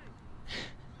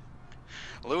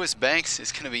 Lewis Banks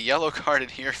is going to be yellow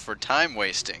carded here for time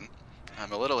wasting.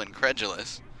 I'm a little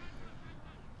incredulous.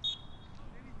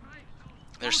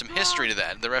 There's some history to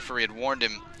that. The referee had warned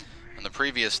him on the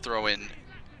previous throw-in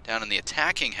down in the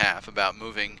attacking half about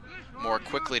moving more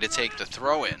quickly to take the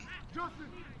throw-in.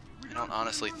 I don't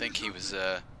honestly think he was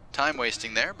time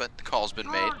wasting there, but the call's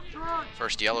been made.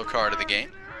 First yellow card of the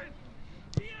game.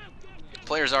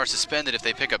 Players are suspended if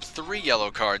they pick up 3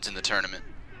 yellow cards in the tournament.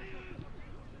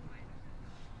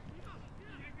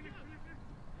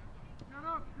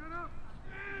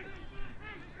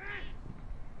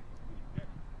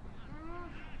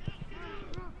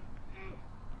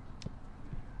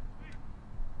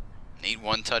 Neat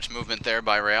one-touch movement there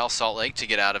by Real Salt Lake to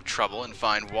get out of trouble and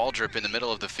find Waldrop in the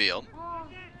middle of the field.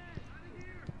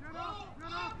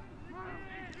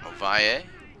 Ovalle,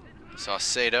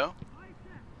 Saucedo,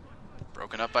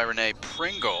 broken up by Rene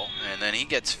Pringle, and then he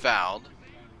gets fouled.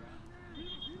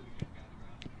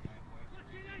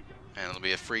 And it'll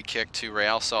be a free kick to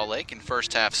Real Salt Lake in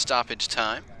first half stoppage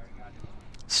time.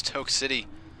 Stoke City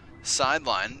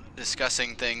sideline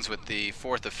discussing things with the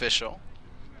 4th official.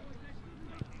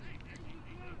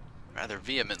 Rather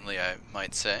vehemently, I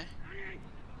might say.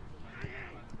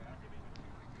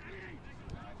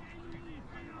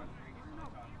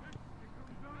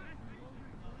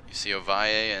 You see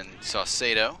Ovalle and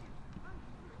Saucedo,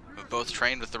 who both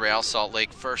trained with the Real Salt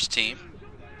Lake first team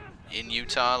in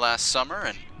Utah last summer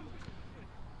and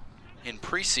in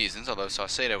preseasons, although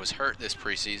Saucedo was hurt this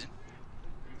preseason.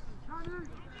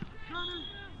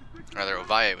 Rather,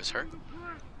 Ovalle was hurt.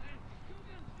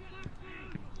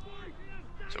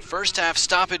 So first half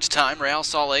stoppage time, Real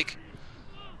Salt Lake.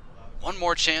 One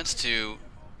more chance to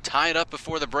tie it up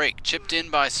before the break. Chipped in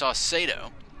by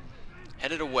Saucedo.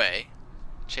 Headed away.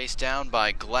 Chased down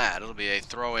by Glad. It'll be a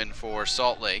throw-in for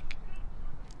Salt Lake.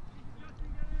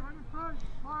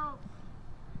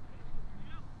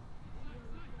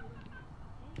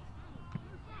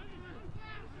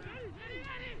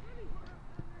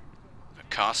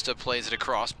 Costa plays it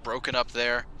across, broken up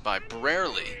there by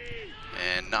Brarely,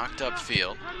 and knocked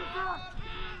upfield.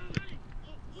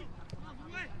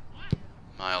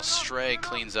 Miles Stray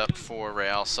cleans up for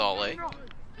Real Salt Lake.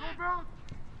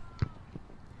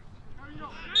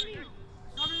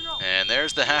 And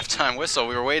there's the halftime whistle.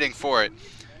 We were waiting for it.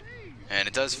 And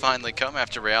it does finally come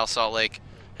after Real Salt Lake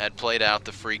had played out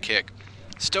the free kick.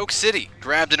 Stoke City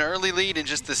grabbed an early lead in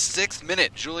just the 6th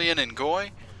minute. Julian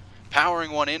Ngoy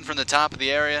powering one in from the top of the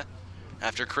area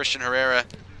after Christian Herrera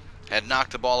had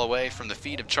knocked the ball away from the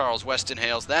feet of Charles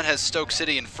Westonhales. That has Stoke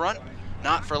City in front,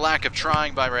 not for lack of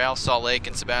trying by Real Salt Lake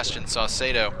and Sebastian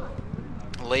Saucedo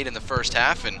late in the first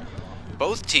half. And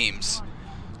both teams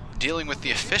dealing with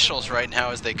the officials right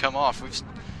now as they come off.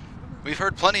 We've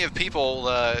heard plenty of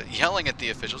people yelling at the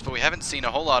officials, but we haven't seen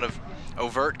a whole lot of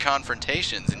overt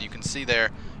confrontations. And you can see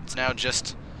there, it's now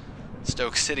just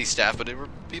Stoke City staff, but it were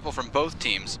people from both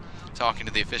teams talking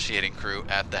to the officiating crew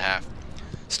at the half.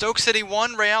 Stoke City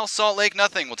 1, Real Salt Lake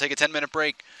nothing. We'll take a 10-minute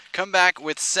break. Come back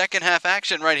with second half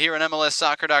action right here on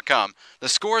MLSsoccer.com. The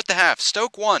score at the half,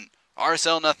 Stoke 1,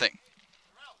 RSL nothing.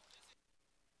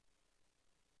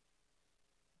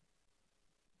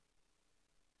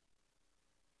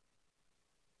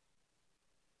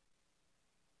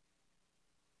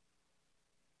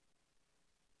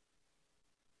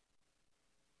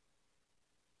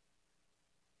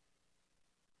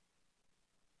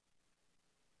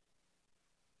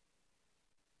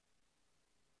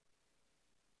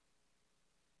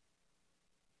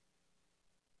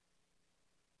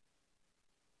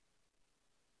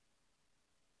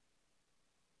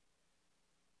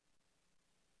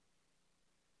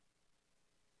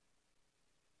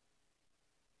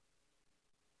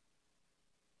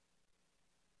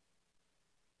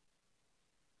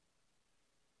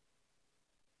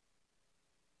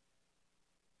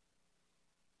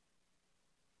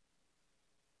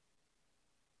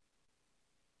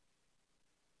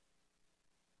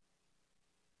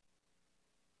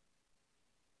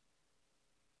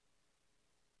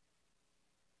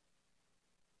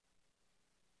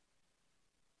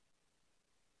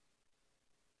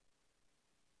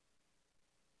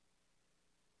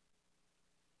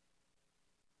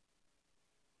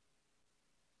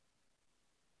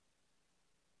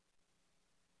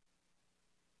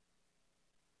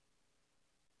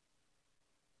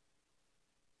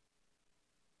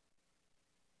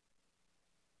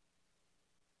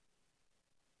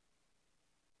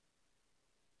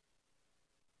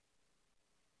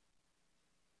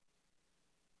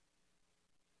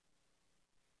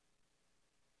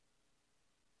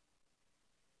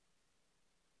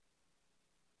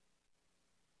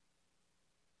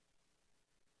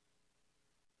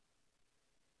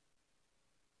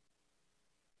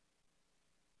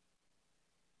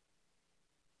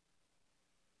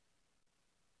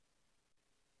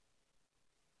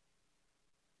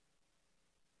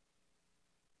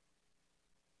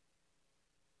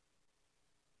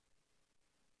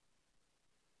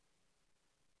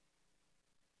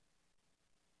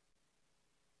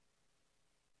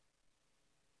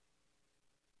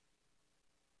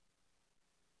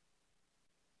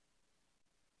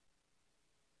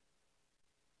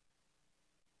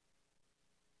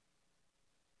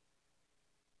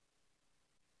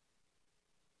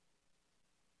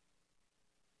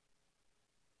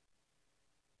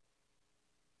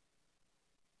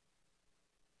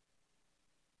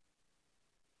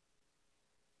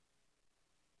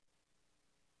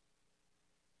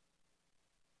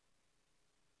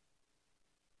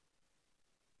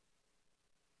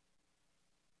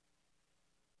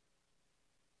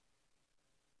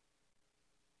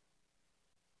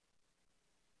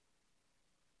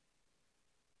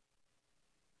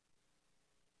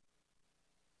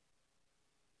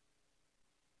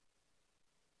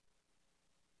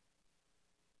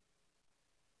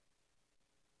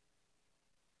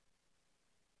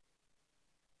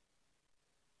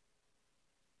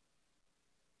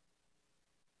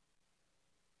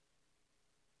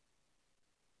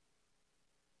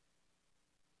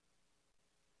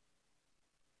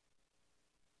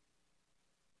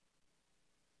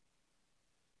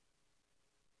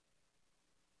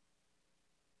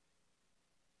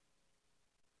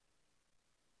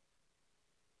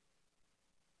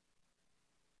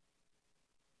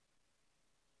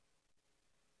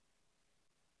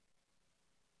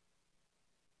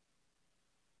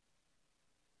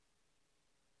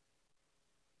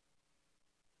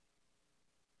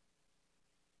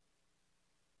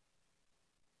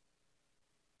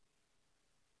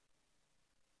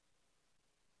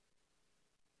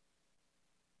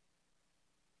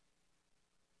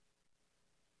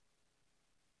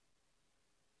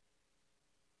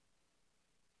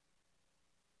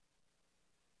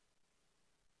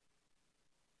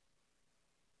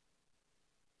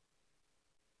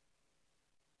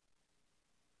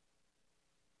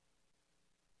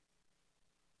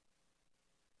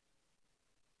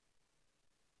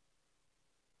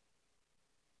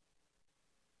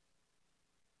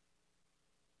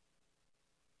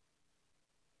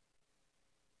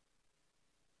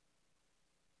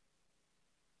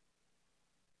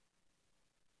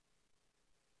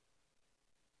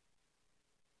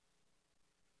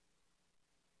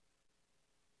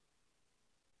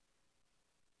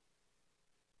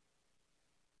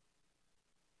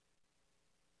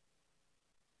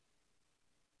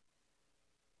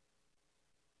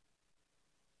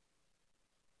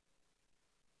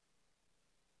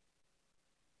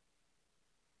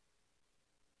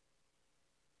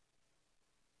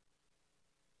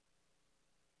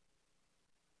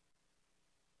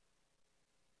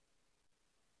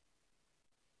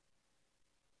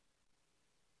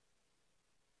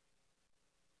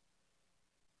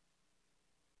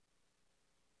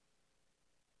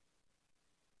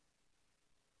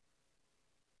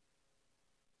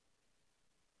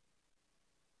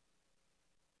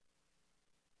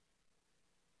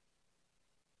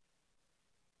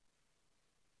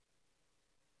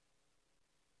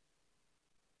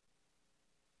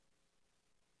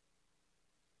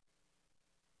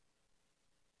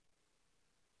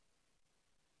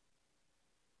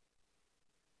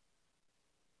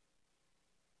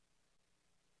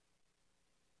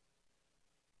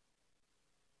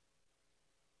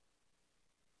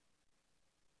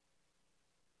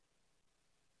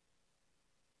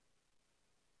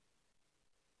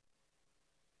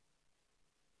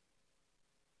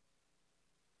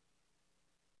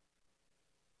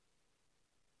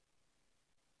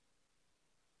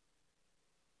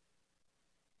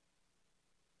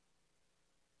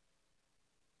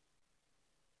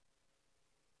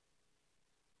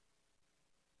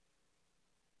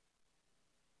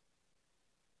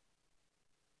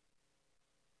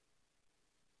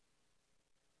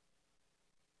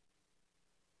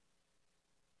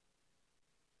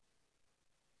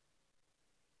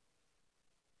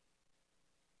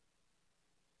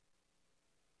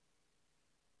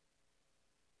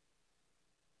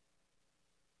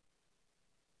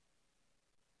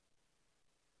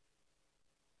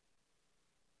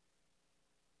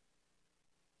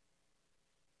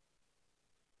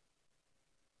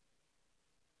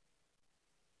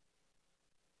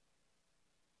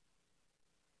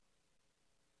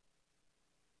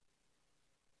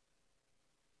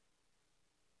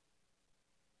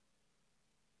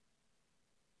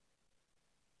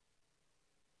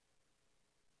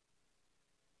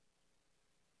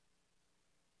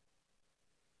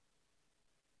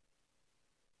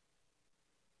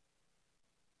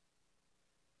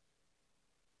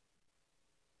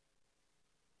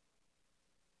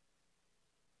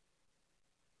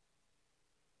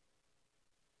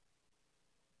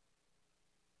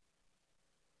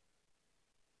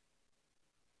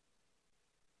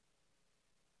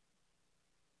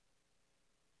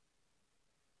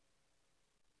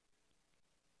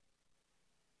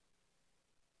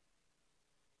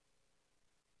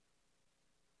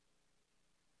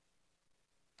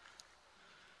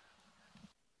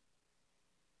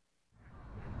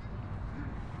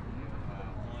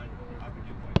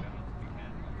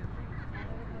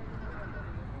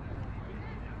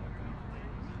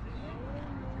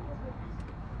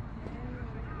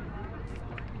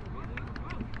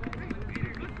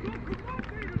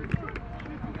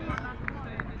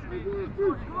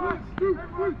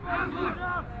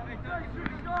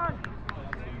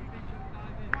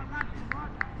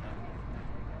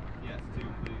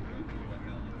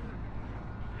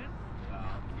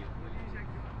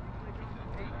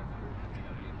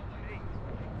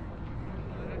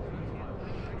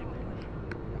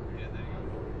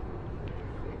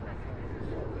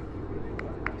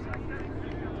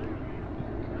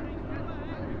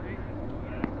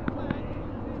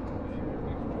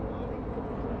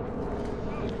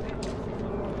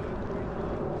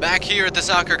 Back here at the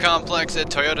soccer complex at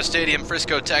Toyota Stadium,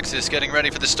 Frisco, Texas, getting ready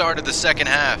for the start of the second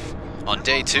half on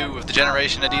day 2 of the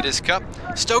Generation Adidas Cup.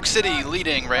 Stoke City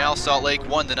leading Real Salt Lake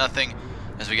 1-0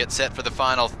 as we get set for the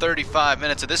final 35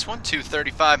 minutes of this one. 2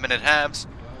 35-minute halves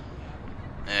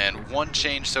and 1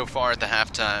 change so far at the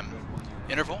halftime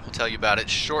interval. We'll tell you about it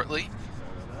shortly.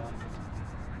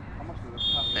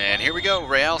 And here we go,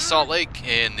 Real Salt Lake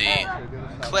in the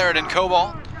claret and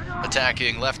cobalt,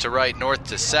 attacking left to right, north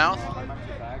to south,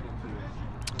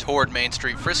 toward Main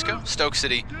Street, Frisco. Stoke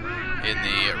City in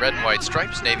the red and white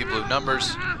stripes, navy blue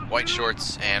numbers, white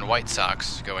shorts, and white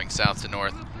socks, going south to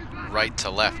north, right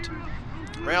to left.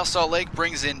 Real Salt Lake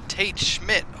brings in Tate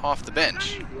Schmidt off the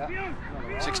bench,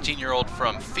 16-year-old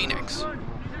from Phoenix.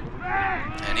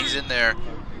 And he's in there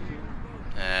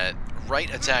at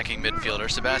right attacking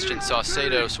midfielder. Sebastian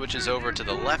Saucedo switches over to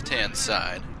the left-hand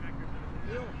side.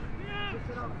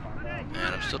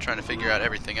 And I'm still trying to figure out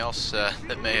everything else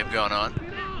that may have gone on,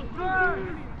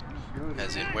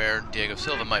 as in where Diego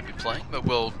Silva might be playing, but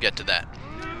we'll get to that.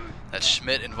 That's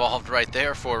Schmidt involved right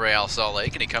there for Real Salt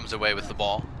Lake, and he comes away with the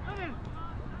ball.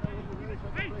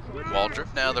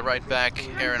 Waldrop, now the right back,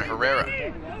 Aaron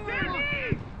Herrera.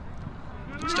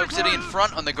 Stoke City in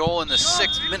front on the goal in the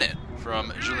 6th minute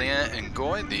from Julien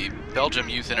Ngoy, the Belgium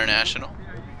Youth International.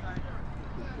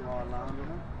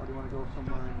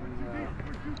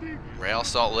 Real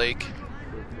Salt Lake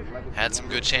had some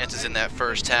good chances in that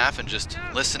first half, and just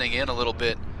listening in a little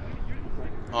bit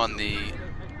on the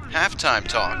halftime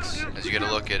talks as you get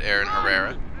a look at Aaron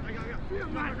Herrera.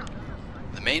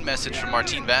 The main message from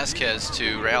Martin Vasquez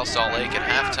to Real Salt Lake at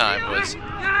halftime was,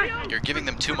 you're giving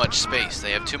them too much space.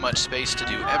 They have too much space to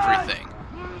do everything.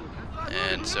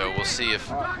 And so we'll see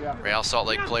if Real Salt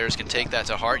Lake players can take that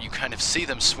to heart. You kind of see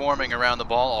them swarming around the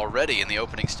ball already in the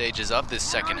opening stages of this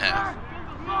second half.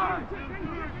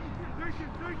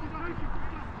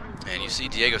 And you see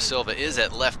Diego Silva is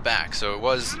at left back, so it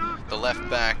was the left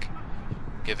back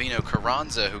Gavino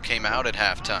Carranza who came out at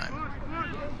halftime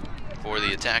for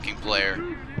the attacking player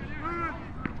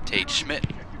Tate Schmidt.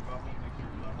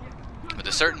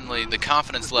 But certainly the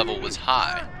confidence level was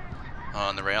high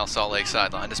on the Real Salt Lake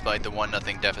sideline despite the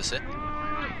 1-0 deficit.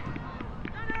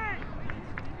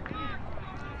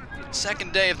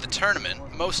 Second day of the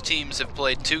tournament. Most teams have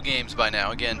played 2 games by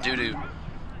now, again due to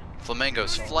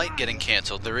Flamengo's flight getting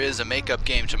canceled. There is a makeup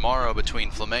game tomorrow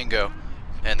between Flamengo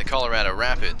and the Colorado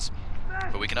Rapids,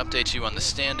 but we can update you on the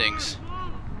standings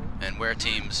and where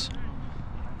teams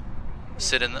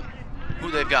sit in them, who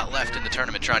they've got left in the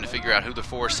tournament, trying to figure out who the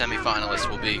 4 semifinalists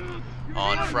will be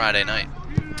on Friday night.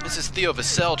 This is Theo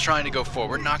Vassell trying to go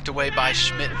forward, knocked away by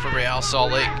Schmidt for Real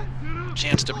Salt Lake.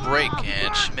 Chance to break,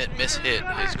 and Schmidt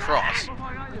mishit his cross.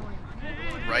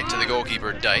 Right to the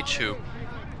goalkeeper, Deitch, who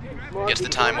gets the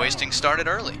time wasting started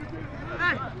early.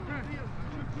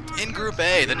 In Group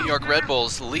A, the New York Red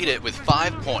Bulls lead it with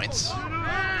 5 points.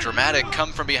 Dramatic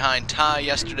come from behind tie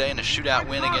yesterday in a shootout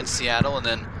win against Seattle, and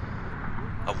then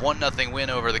a 1-0 win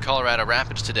over the Colorado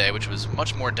Rapids today, which was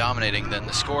much more dominating than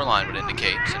the scoreline would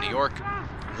indicate. So New York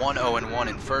 1-0-1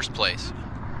 in first place.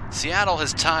 Seattle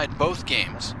has tied both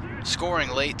games, scoring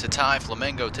late to tie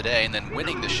Flamengo today and then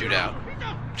winning the shootout,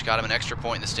 which got him an extra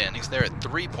point in the standings. They're at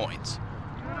 3 points.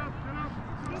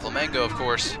 Flamengo, of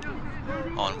course,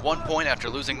 on 1 point after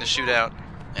losing the shootout,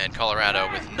 and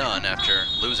Colorado with none after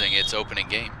losing its opening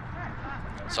game.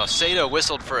 Saucedo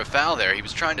whistled for a foul there. He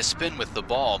was trying to spin with the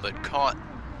ball, but caught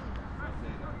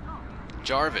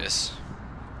Jarvis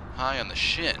high on the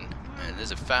shin. And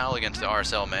there's a foul against the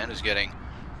RSL man, who's getting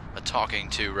a talking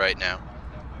to right now.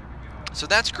 So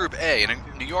that's Group A, and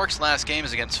New York's last game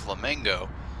is against Flamengo,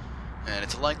 and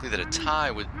it's likely that a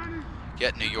tie would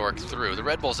get New York through. The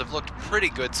Red Bulls have looked pretty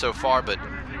good so far, but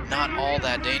not all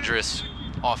that dangerous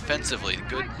offensively.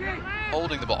 Good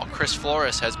holding the ball. Chris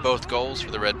Flores has both goals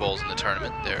for the Red Bulls in the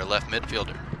tournament, their left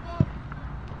midfielder.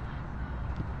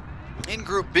 In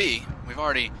Group B, we've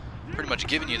already pretty much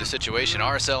given you the situation.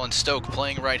 RSL and Stoke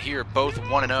playing right here, both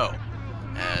 1-0,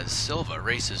 as Silva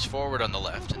races forward on the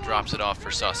left and drops it off for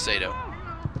Saucedo.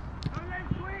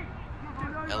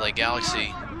 LA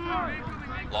Galaxy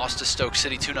lost to Stoke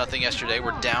City 2-0 yesterday.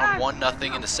 We're down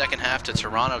 1-0 in the second half to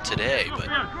Toronto today, but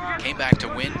came back to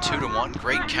win 2-1.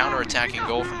 Great counter-attacking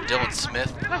goal from Dylan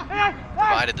Smith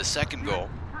provided the second goal.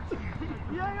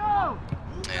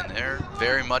 And they're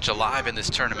very much alive in this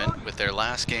tournament with their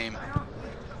last game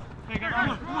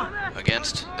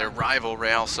against their rival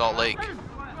Real Salt Lake.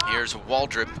 Here's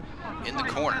Waldrop in the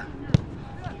corner.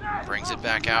 Brings it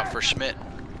back out for Schmidt.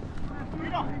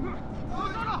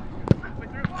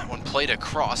 That one played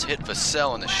across, hit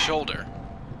Vassell in the shoulder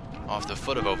off the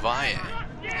foot of Ovalle.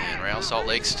 And Real Salt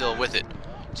Lake still with it.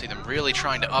 See them really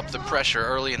trying to up the pressure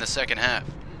early in the second half.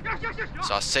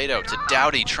 Saucedo to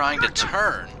Dowdy trying to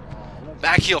turn.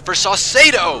 Back heel for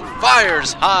Saucedo.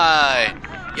 Fires high.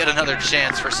 Yet another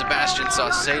chance for Sebastian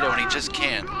Saucedo, and he just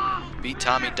can't beat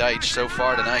Tommy Deitch so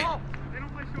far tonight.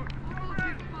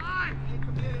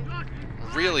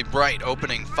 Really bright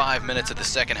opening 5 minutes of the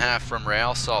second half from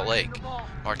Real Salt Lake.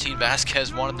 Martin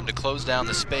Vasquez wanted them to close down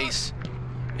the space,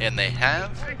 and they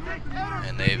have.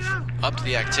 And they've upped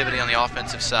the activity on the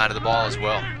offensive side of the ball as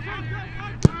well.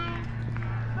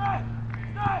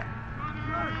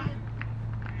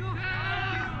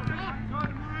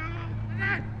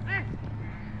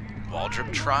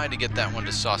 Waldrop tried to get that one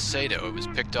to Saucedo. It was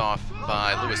picked off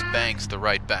by Lewis Banks, the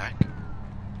right back.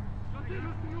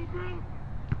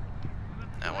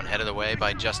 That one headed away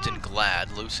by Justin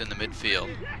Glad, loose in the midfield.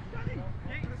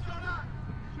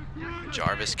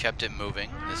 Jarvis kept it moving.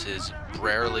 This is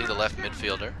Brierley, the left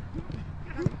midfielder.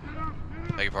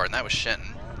 Beg your pardon, that was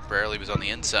Shenton. Brierley was on the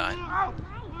inside.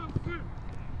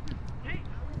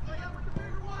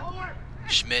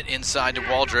 Schmidt inside to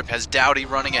Waldrop, has Dowdy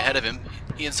running ahead of him.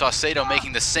 He and Saucedo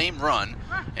making the same run,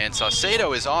 and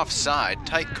Saucedo is offside.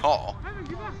 Tight call.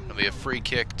 It'll be a free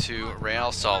kick to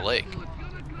Real Salt Lake.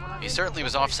 He certainly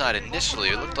was offside initially.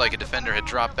 It looked like a defender had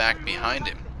dropped back behind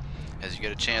him. As you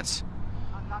get a chance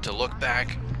to look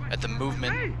back at the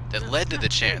movement that led to the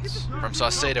chance from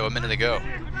Saucedo a minute ago.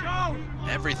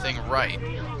 Everything right.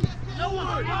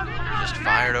 Just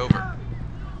fired over.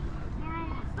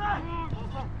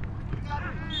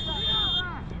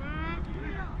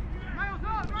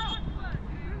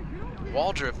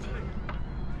 Waldrop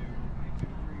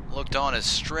looked on as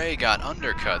Stray got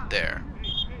undercut there.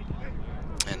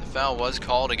 And the foul was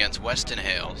called against Weston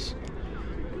Hales.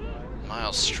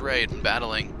 Miles Stray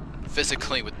battling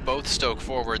physically with both Stoke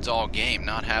forwards all game.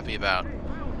 Not happy about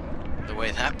the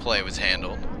way that play was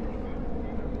handled.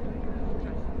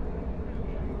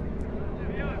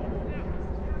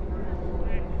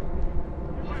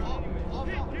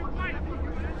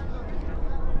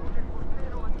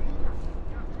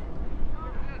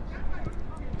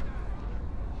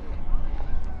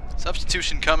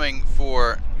 Substitution coming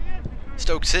for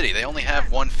Stoke City. They only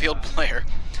have one field player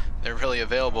they're really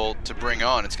available to bring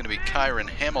on. It's going to be Kyron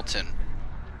Hamilton.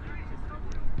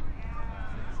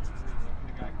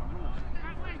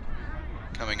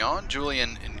 Coming on,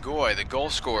 Julian Ngoy, the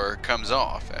goal scorer, comes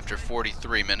off after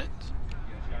 43 minutes.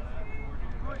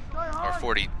 Or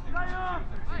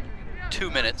 42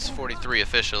 minutes, 43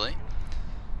 officially.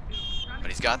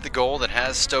 But he's got the goal that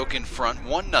has Stoke in front,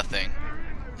 1-0.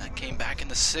 That came back in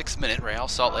the 6th minute. Real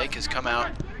Salt Lake has come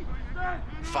out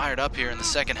fired up here in the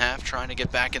second half, trying to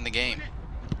get back in the game.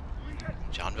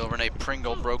 John Vilrenay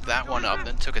Pringle broke that one up,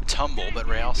 then took a tumble, but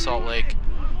Real Salt Lake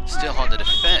still on the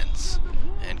defense.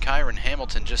 And Kyron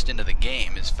Hamilton just into the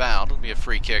game is fouled. It'll be a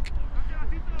free kick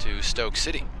to Stoke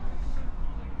City.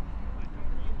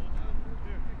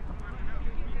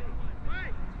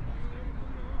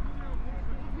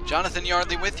 Jonathan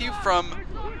Yardley with you from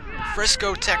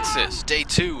Frisco, Texas. Day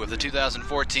 2 of the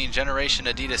 2014 Generation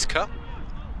Adidas Cup.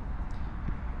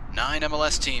 9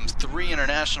 MLS teams, 3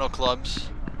 international clubs.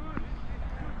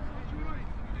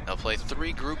 They'll play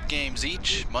 3 group games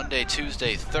each, Monday,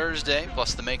 Tuesday, Thursday,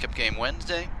 plus the makeup game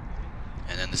Wednesday.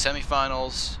 And then the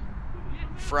semifinals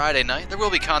Friday night. There will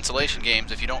be consolation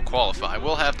games if you don't qualify.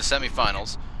 We'll have the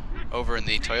semifinals over in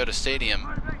the Toyota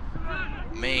Stadium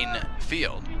main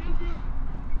field.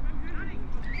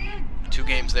 2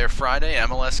 games there Friday,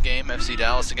 MLS game, FC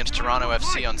Dallas against Toronto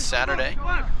FC on Saturday.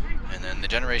 And then the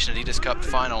Generation Adidas Cup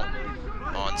final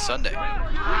on Sunday.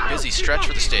 Busy stretch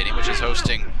for the stadium, which is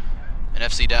hosting an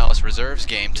FC Dallas Reserves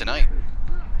game tonight.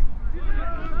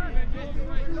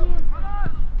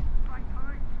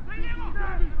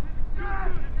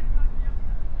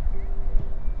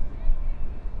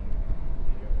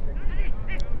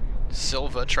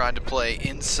 Silva tried to play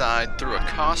inside through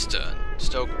Acosta.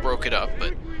 Stoke broke it up,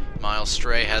 but Miles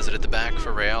Stray has it at the back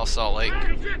for Real Salt Lake.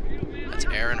 That's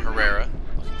Aaron Herrera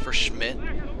looking for Schmidt.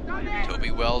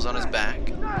 Toby Wells on his back,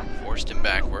 forced him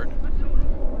backward.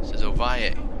 This is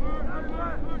Ovalle.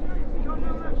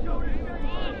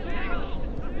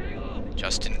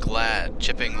 Justin Glad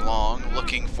chipping long,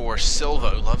 looking for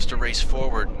Silva, who loves to race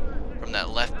forward from that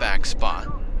left back spot.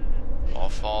 Ball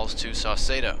falls to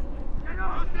Saucedo.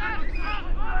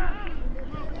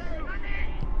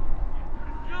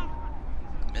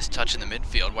 Missed touch in the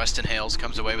midfield. Weston Hales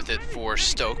comes away with it for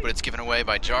Stoke, but it's given away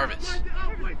by Jarvis.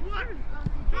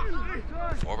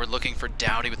 Forward looking for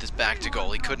Dowdy with his back to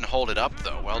goal. He couldn't hold it up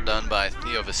though. Well done by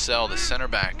Theo Vassell, the center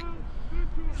back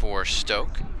for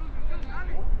Stoke.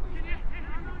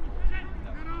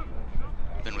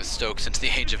 Been with Stoke since the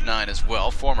age of 9 as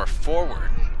well. Former forward.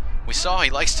 We saw he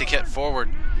likes to get forward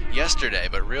yesterday,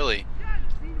 but really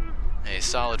a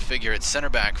solid figure at center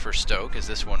back for Stoke as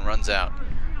this one runs out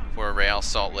for a Real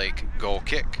Salt Lake goal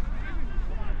kick.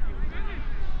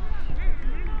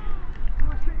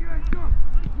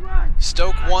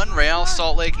 Stoke 1, Real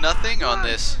Salt Lake nothing on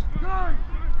this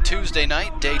Tuesday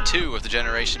night, day 2 of the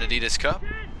Generation Adidas Cup.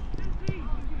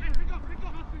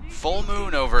 Full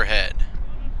moon overhead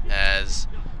as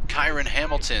Kyron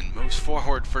Hamilton moves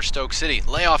forward for Stoke City.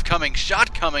 Layoff coming,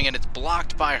 shot coming, and it's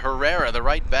blocked by Herrera, the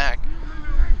right back,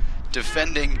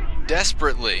 defending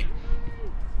desperately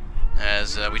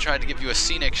as we tried to give you a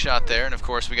scenic shot there, and of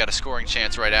course we got a scoring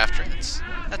chance right after.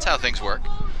 That's how things work.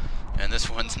 And this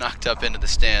one's knocked up into the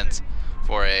stands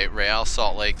for a Real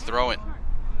Salt Lake throw-in.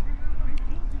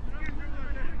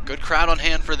 Good crowd on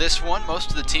hand for this one.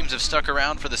 Most of the teams have stuck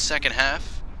around for the second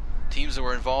half. Teams that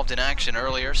were involved in action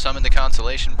earlier, some in the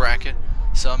consolation bracket,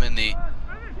 some in the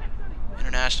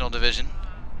international division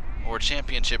or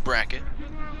championship bracket.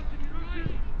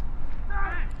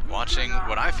 Watching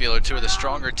what I feel are two of the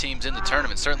stronger teams in the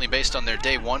tournament, certainly based on their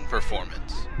day 1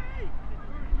 performance.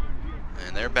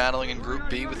 And they're battling in Group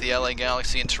B with the LA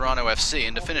Galaxy and Toronto FC.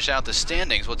 And to finish out the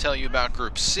standings, we'll tell you about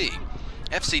Group C.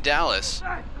 FC Dallas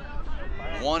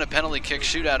won a penalty kick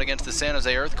shootout against the San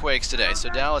Jose Earthquakes today, so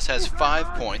Dallas has 5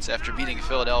 points after beating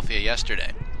Philadelphia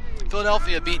yesterday.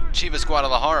 Philadelphia beat Chivas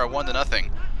Guadalajara 1-0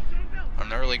 on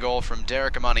an early goal from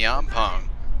Derek Amani-Ampong,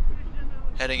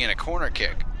 heading in a corner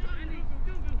kick.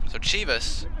 So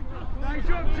Chivas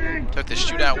took the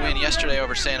shootout win yesterday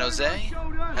over San Jose,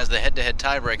 has the head-to-head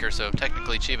tiebreaker, so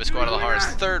technically Chivas Guadalajara is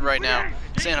 3rd right now.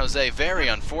 San Jose, very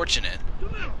unfortunate,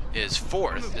 is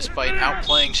 4th, despite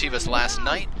outplaying Chivas last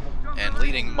night and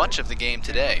leading much of the game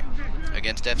today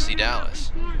against FC Dallas.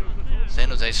 San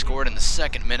Jose scored in the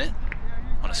 2nd minute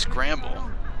on a scramble.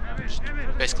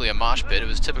 Basically a mosh pit. It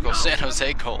was a typical San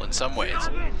Jose goal in some ways.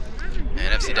 And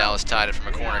FC Dallas tied it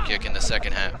from a corner kick in the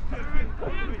second half.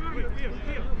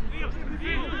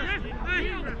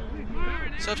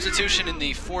 Substitution in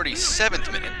the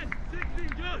 47th minute.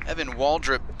 Evan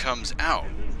Waldrop comes out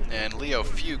and Leo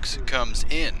Fuchs comes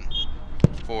in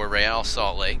for Real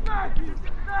Salt Lake.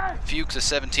 Fuchs, a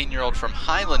 17-year-old from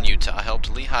Highland, Utah, helped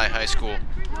Lehigh High School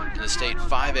to the state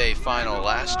 5A final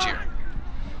last year.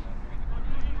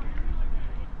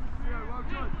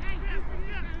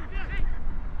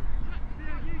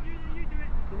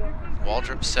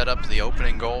 Waldrop set up the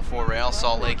opening goal for Real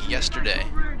Salt Lake yesterday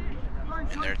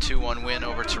in their 2-1 win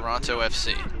over Toronto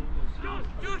FC.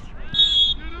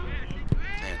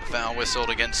 And the foul whistled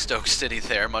against Stoke City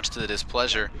there, much to the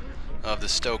displeasure of the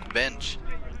Stoke bench.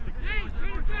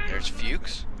 There's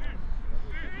Fuchs.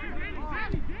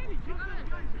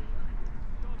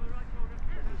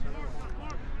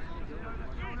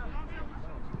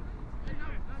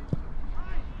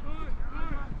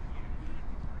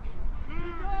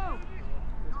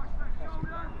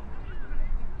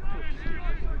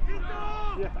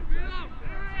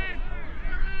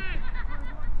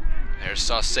 There's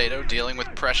Saucedo dealing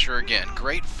with pressure again.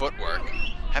 Great footwork.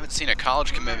 Haven't seen a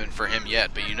college commitment for him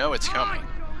yet, but you know it's coming.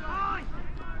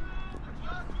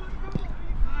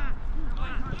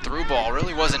 Through ball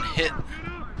really wasn't hit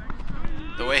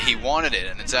the way he wanted it,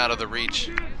 and it's out of the reach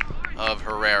of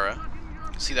Herrera.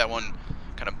 See that one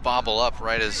kind of bobble up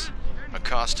right as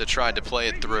Acosta tried to play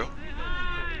it through.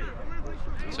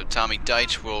 So Tommy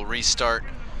Deitch will restart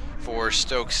for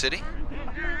Stoke City,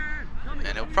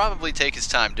 and he'll probably take his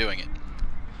time doing it.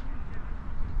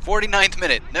 49th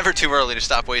minute, never too early to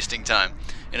stop wasting time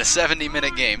in a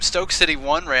 70-minute game. Stoke City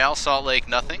 1, Real Salt Lake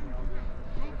nothing.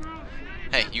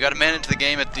 Hey, you got to manage the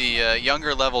game at the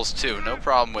younger levels too, no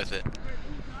problem with it.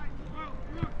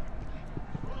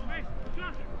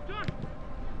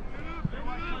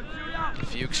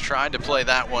 Fuchs tried to play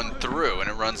that one through, and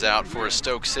it runs out for a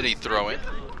Stoke City throw-in.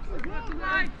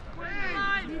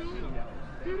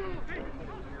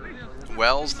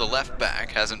 Wells, the left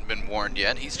back, hasn't been warned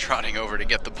yet. He's trotting over to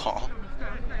get the ball.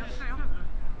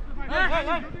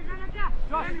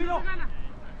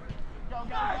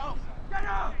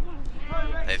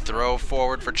 They throw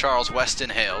forward for Charles Weston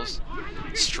Hales.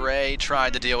 Stray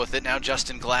tried to deal with it. Now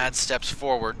Justin Glad steps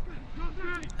forward.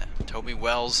 Toby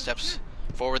Wells steps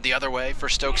forward the other way for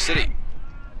Stoke City.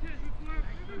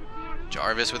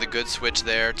 Jarvis with a good switch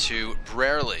there to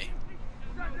Brerley.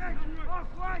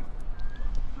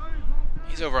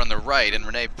 He's over on the right, and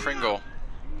Renee Pringle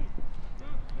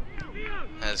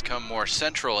has come more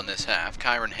central in this half.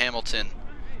 Kyron Hamilton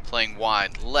playing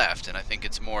wide left, and I think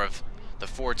it's more of the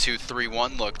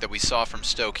 4-2-3-1 look that we saw from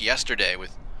Stoke yesterday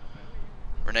with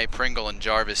Renee Pringle and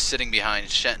Jarvis sitting behind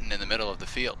Shenton in the middle of the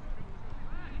field.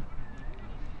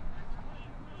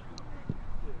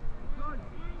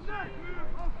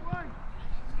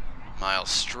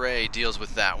 Miles Stray deals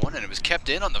with that one, and it was kept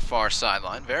in on the far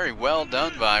sideline. Very well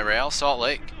done by Real Salt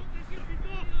Lake.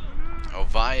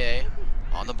 Ovalle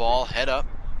on the ball, head up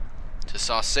to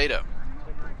Saucedo.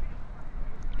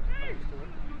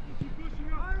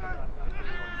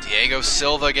 Diego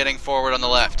Silva getting forward on the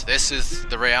left. This is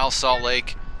the Real Salt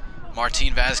Lake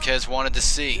Martin Vasquez wanted to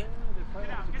see.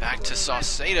 Back to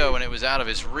Saucedo, and it was out of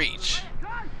his reach.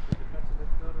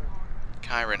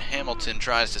 Kyron Hamilton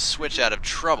tries to switch out of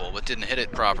trouble, but didn't hit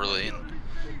it properly, and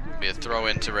be a throw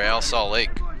into Real Salt Lake.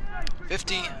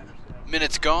 50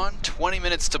 minutes gone, 20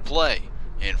 minutes to play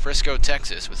in Frisco,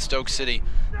 Texas, with Stoke City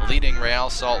leading Real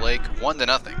Salt Lake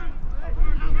 1-0.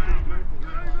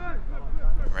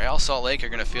 Real Salt Lake are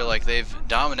going to feel like they've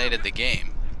dominated the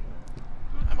game.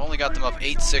 I've only got them up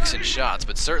 8-6 in shots,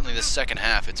 but certainly this second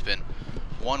half it's been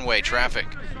one-way traffic.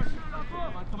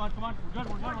 Come on.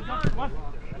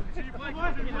 We're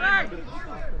good.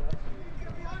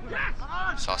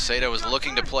 Saucedo was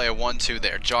looking to play a 1-2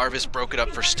 there. Jarvis broke it up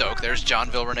for Stoke. There's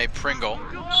Johnville Renee Pringle.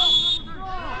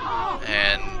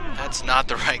 And that's not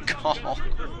the right call.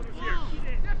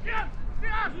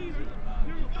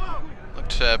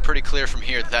 Looked pretty clear from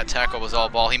here that tackle was all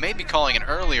ball. He may be calling an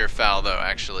earlier foul, though,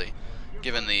 actually,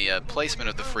 given the placement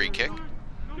of the free kick.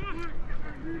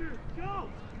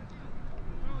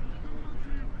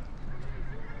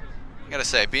 I gotta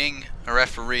say, being a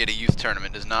referee at a youth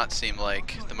tournament does not seem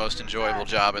like the most enjoyable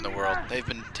job in the world. They've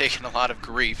been taking a lot of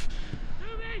grief,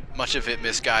 much of it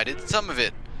misguided, some of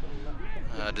it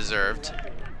deserved,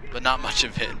 but not much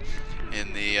of it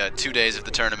in the 2 days of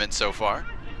the tournament so far.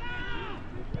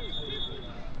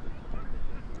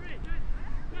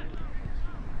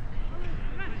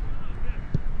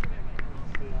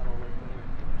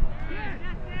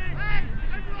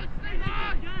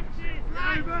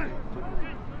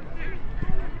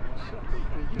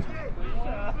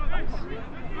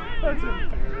 That's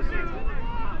embarrassing.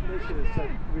 They should have said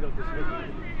we don't dismiss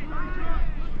it.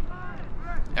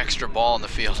 Extra ball in the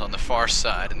field on the far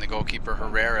side, and the goalkeeper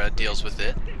Herrera deals with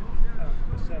it.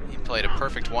 He played a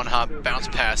perfect one-hop bounce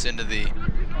pass into the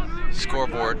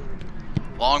scoreboard.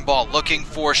 Long ball looking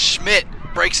for Schmidt.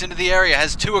 Breaks into the area,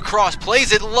 has two across,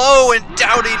 plays it low, and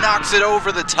Dowdy knocks it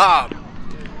over the top.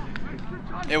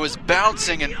 It was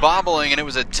bouncing and bobbling, and it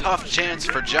was a tough chance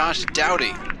for Josh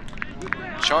Dowdy.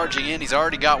 Charging in, he's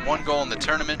already got one goal in the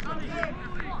tournament.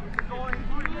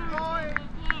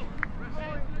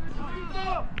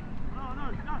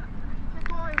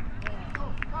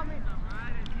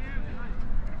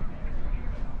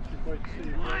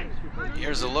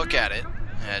 Here's a look at it.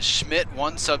 As Schmidt,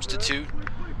 one substitute,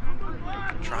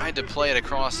 tried to play it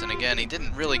across, and again, he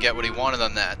didn't really get what he wanted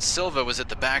on that. Silva was at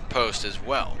the back post as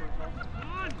well.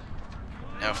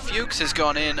 Now Fuchs has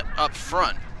gone in up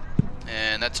front,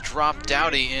 and that's dropped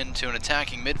Dowdy into an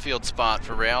attacking midfield spot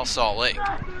for Real Salt Lake.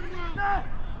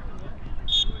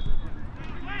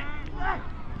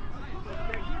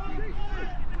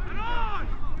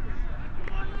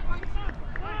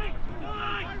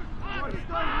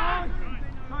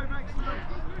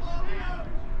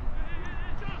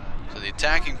 So the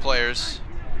attacking players,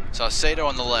 Saucedo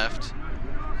on the left,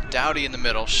 Dowdy in the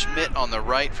middle, Schmidt on the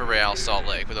right for Real Salt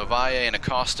Lake, with Ovalle and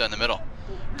Acosta in the middle.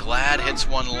 Glad hits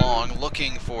one long,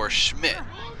 looking for Schmidt.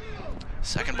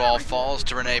 Second ball falls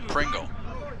to Renee Pringle.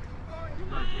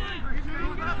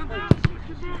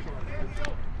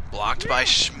 Blocked by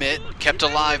Schmidt, kept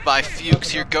alive by Fuchs.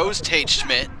 Here goes Tate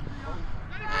Schmidt.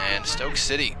 And Stoke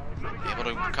City able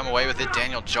to come away with it.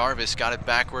 Daniel Jarvis got it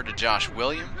backward to Josh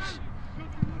Williams.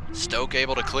 Stoke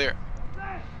able to clear.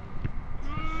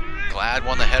 Glad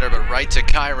won the header, but right to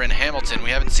Kyron Hamilton. We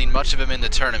haven't seen much of him in the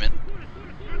tournament.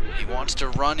 He wants to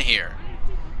run here.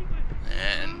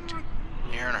 And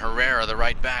Aaron Herrera, the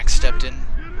right back, stepped in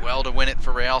well to win it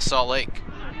for Real Salt Lake.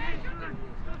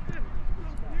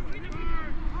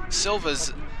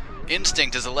 Silva's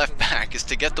instinct as a left back is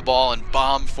to get the ball and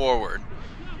bomb forward,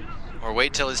 or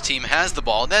wait till his team has the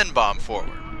ball and then bomb forward.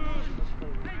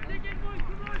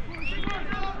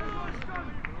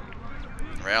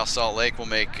 Real Salt Lake will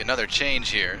make another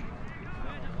change here.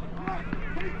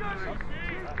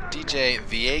 DJ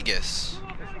Villegas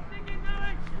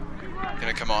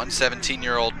gonna come on,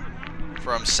 17-year-old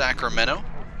from Sacramento.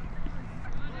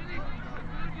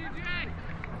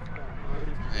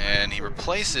 And he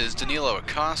replaces Danilo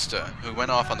Acosta, who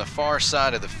went off on the far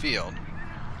side of the field,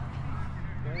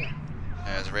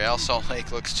 as Real Salt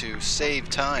Lake looks to save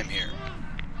time here.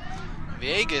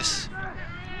 Villegas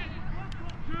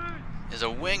is a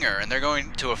winger, and they're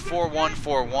going to a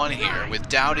 4-1-4-1 here with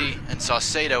Dowdy and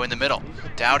Saucedo in the middle.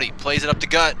 Dowdy plays it up the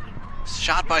gut.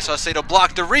 Shot by Saucedo,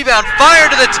 blocked. The rebound,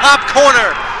 fired to the top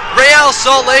corner. Real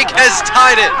Salt Lake has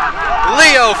tied it.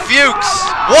 Leo Fuchs,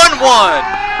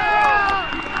 1-1.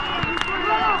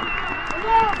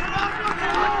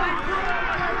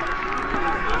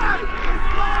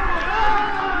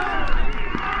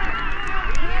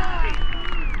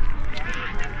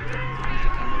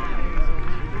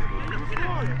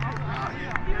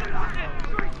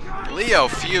 Leo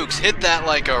Fuchs hit that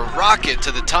like a rocket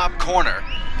to the top corner.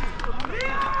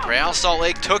 Real Salt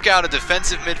Lake took out a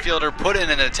defensive midfielder, put in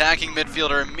an attacking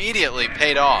midfielder, immediately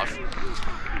paid off.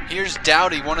 Here's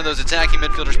Dowdy, one of those attacking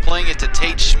midfielders, playing it to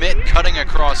Tate Schmidt, cutting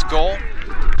across goal.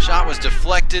 Shot was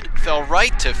deflected, fell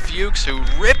right to Fuchs, who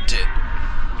ripped it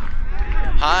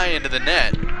high into the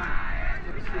net.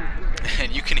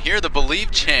 And you can hear the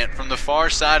Believe chant from the far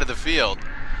side of the field,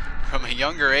 from a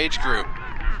younger age group.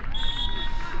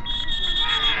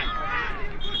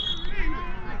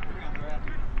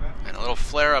 And a little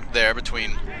flare up there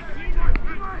between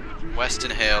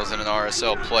Weston Hales and an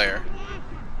RSL player.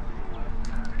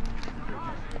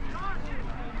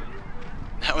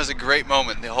 That was a great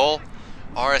moment. The whole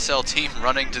RSL team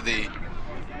running to the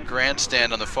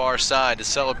grandstand on the far side to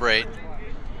celebrate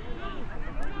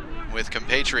with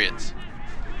compatriots.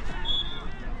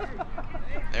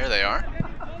 There they are.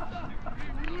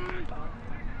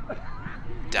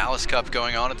 Dallas Cup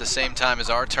going on at the same time as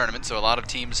our tournament, so a lot of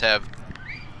teams have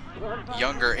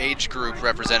younger age group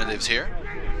representatives here.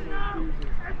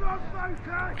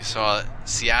 We saw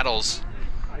Seattle's,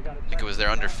 I think it was their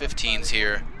under 15s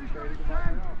here,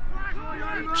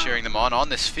 cheering them on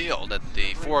this field at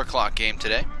the 4 o'clock game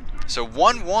today. So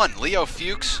 1-1, Leo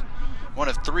Fuchs, one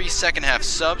of 3 second half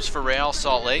subs for Real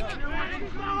Salt Lake.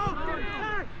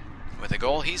 With a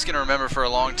goal he's going to remember for a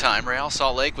long time. Real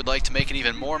Salt Lake would like to make it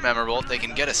even more memorable if they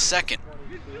can get a second.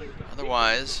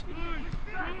 Otherwise,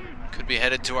 could be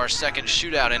headed to our second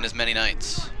shootout in as many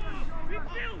nights.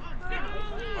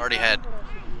 Already had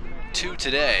 2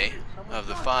 today of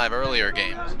the 5 earlier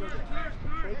games.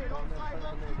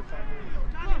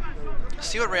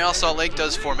 See what Real Salt Lake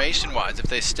does formation-wise, if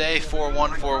they stay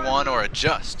 4-1-4-1 or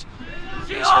adjust.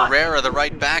 Here's Herrera, the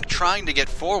right back, trying to get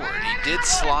forward. He did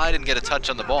slide and get a touch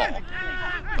on the ball,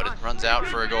 but it runs out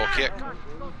for a goal kick.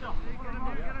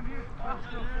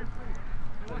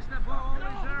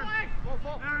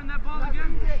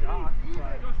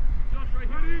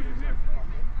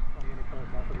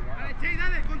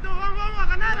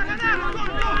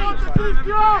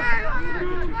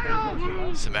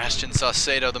 Sebastian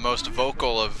Saucedo, the most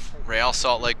vocal of Real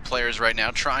Salt Lake players right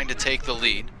now, trying to take the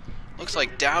lead. Looks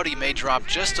like Dowdy may drop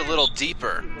just a little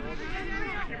deeper,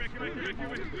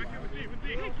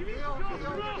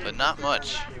 but not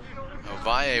much.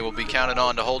 Ovalle will be counted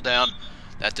on to hold down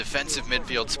that defensive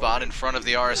midfield spot in front of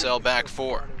the RSL back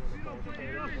 4.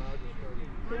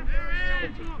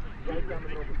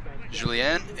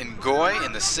 Julien Ngoy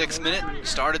in the 6th minute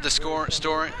started the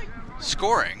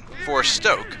scoring for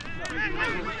Stoke.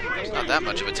 It's not that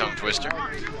much of a tongue twister.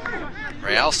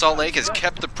 Real Salt Lake has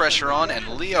kept the pressure on, and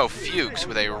Leo Fuchs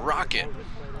with a rocket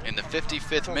in the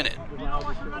 55th minute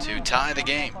to tie the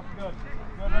game.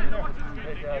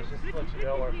 Hey guys, just to let you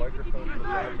know, our microphone for the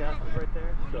broadcast is right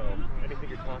there, so anything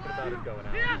you're talking about is going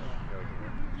out.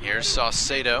 Here's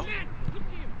Saucedo.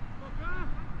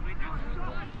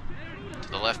 To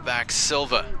the left back,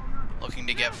 Silva, looking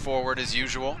to get forward as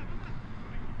usual.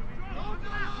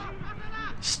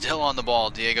 Still on the ball,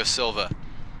 Diego Silva.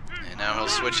 And now he'll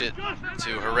switch it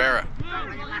to Herrera.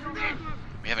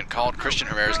 We haven't called Christian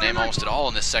Herrera's name almost at all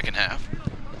in this second half.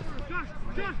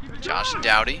 Josh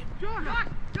Dowdy.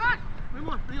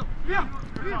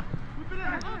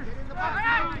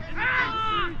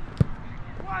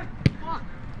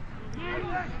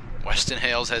 Weston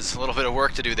Hales has a little bit of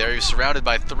work to do there. He was surrounded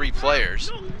by 3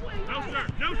 players.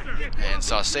 And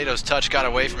Saucedo's touch got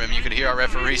away from him. You could hear our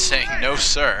referee saying, "No,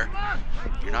 sir.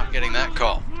 You're not getting that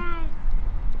call."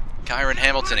 Kyron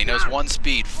Hamilton, he knows one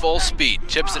speed, full speed,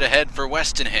 chips it ahead for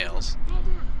Weston Hales.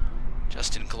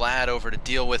 Justin Glad over to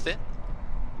deal with it.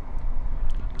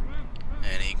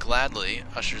 And he gladly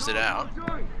ushers it out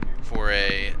for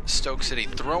a Stoke City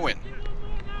throw-in.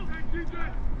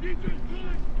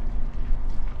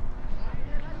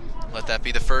 Let that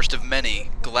be the first of many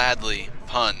gladly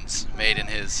puns made in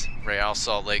his Real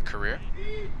Salt Lake career.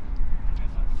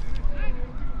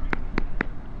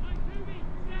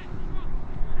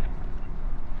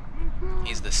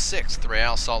 He's the 6th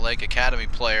Real Salt Lake Academy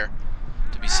player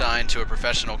to be signed to a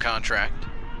professional contract.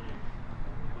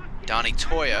 Donnie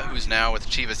Toya, who's now with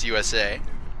Chivas USA,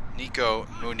 Nico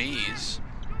Muniz,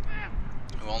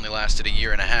 who only lasted a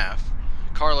year and a half.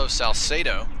 Carlos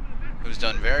Salcedo, who's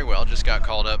done very well, just got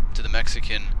called up to the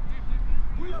Mexican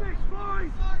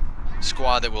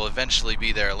squad that will eventually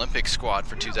be their Olympic squad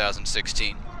for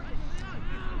 2016.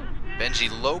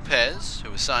 Benji Lopez,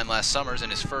 who was signed last summer, is in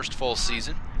his first full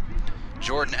season.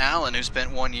 Jordan Allen, who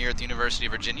spent 1 year at the University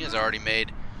of Virginia, has already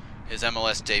made his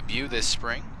MLS debut this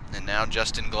spring. And now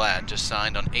Justin Glad, just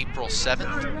signed on April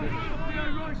 7th,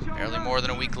 barely more than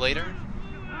a week later,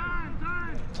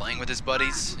 playing with his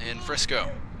buddies in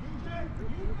Frisco.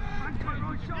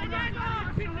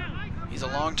 He's a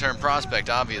long-term prospect,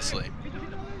 obviously.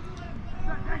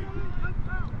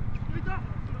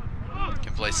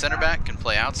 Can play center back, can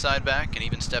play outside back, can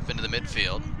even step into the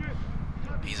midfield.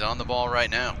 He's on the ball right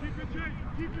now.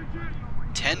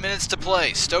 10 minutes to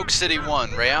play. Stoke City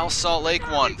 1, Real Salt Lake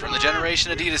 1 from the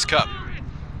Generation Adidas Cup.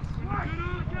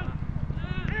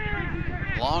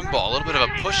 Long ball, a little bit of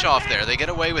a push off there. They get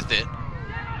away with it.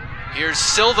 Here's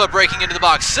Silva breaking into the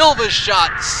box. Silva's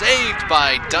shot saved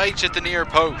by Deitch at the near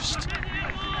post.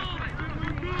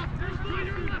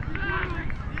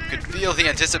 You could feel the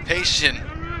anticipation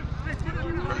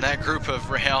from that group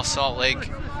of Real Salt Lake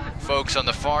folks on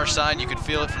the far side. You could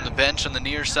feel it from the bench on the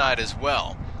near side as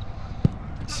well.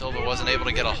 Silva wasn't able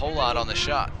to get a whole lot on the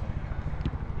shot.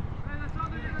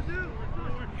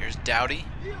 Here's Doughty.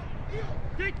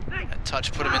 That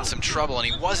touch put him in some trouble, and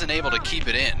he wasn't able to keep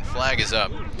it in. Flag is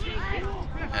up.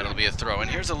 And it'll be a throw. And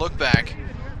here's a look back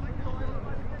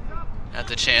at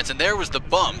the chance, and there was the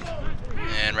bump.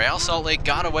 And Real Salt Lake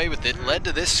got away with it, led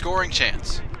to this scoring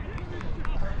chance.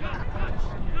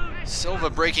 Silva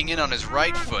breaking in on his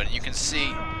right foot. You can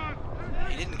see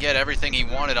he didn't get everything he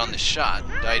wanted on the shot.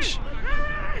 Deitch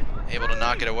able to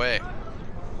knock it away.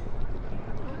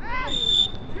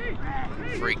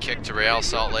 Free kick to Real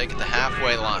Salt Lake at the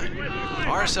halfway line.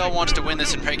 RSL wants to win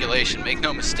this in regulation, make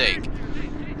no mistake.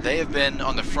 They have been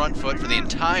on the front foot for the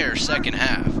entire second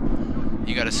half.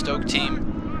 You got a Stoke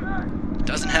team that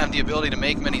doesn't have the ability to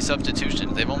make many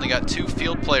substitutions. They've only got 2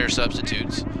 field player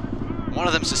substitutes. One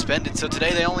of them suspended, so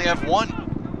today they only have 1.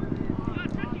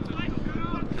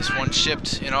 This one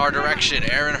chipped in our direction.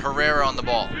 Aaron Herrera on the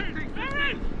ball.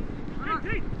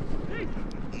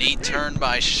 Neat turn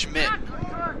by Schmidt.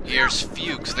 Here's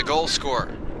Fuchs, the goal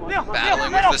scorer,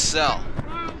 battling with Vassell.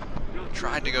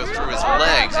 Tried to go through his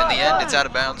legs. In the end, it's out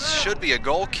of bounds. Should be a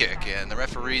goal kick, and the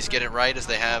referees get it right as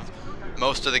they have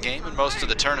most of the game and most of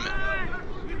the tournament.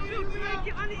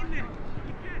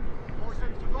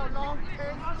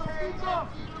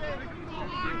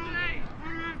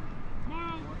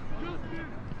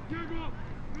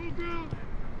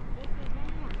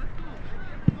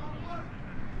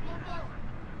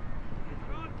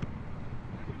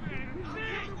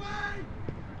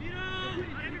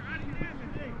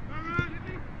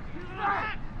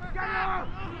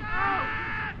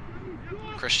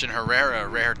 Christian Herrera, a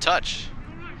rare touch.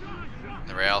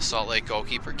 The Real Salt Lake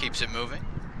goalkeeper keeps it moving.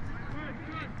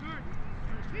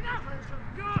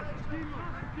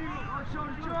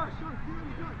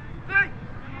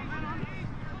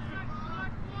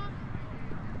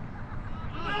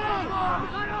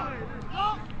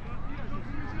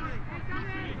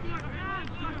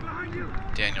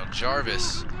 Daniel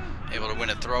Jarvis able to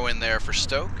win a throw in there for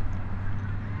Stoke.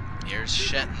 Here's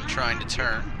Shenton trying to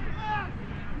turn.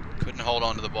 Couldn't hold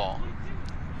on to the ball.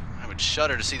 I would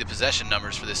shudder to see the possession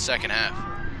numbers for this second half.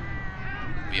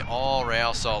 It'd be all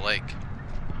Real Salt Lake.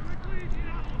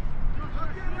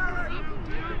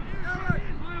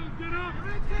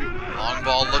 Long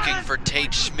ball looking for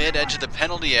Tate Schmidt, edge of the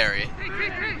penalty area.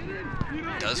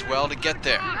 Does well to get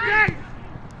there.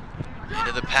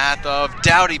 Into the path of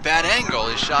Doughty, bad angle.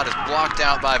 His shot is blocked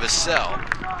out by Vassell.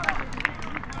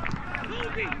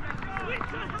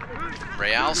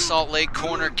 Real Salt Lake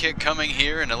corner kick coming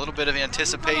here, and a little bit of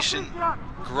anticipation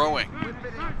growing.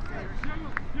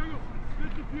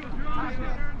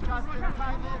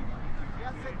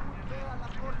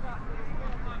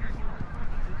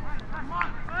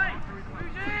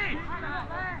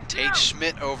 Tate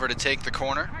Schmidt over to take the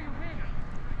corner.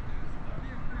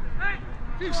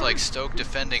 Looks like Stoke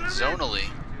defending zonally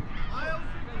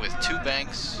with 2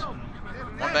 banks,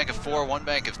 1 bank of 4, 1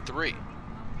 bank of 3.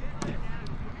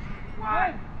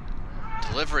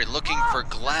 Delivery looking for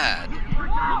Glad.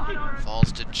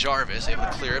 Falls to Jarvis, able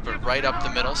to clear it, but right up the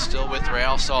middle, still with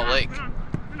Real Salt Lake.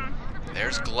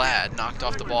 There's Glad, knocked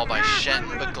off the ball by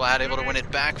Shenton, but Glad able to win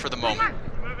it back for the moment.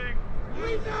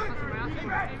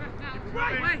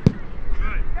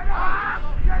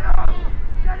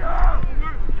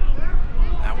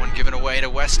 That one given away to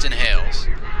Weston Hales.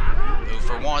 who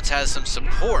for once has some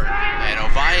support. And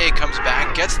Ovalle comes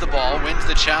back, gets the ball, wins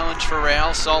the challenge for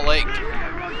Real Salt Lake.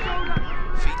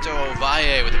 Fito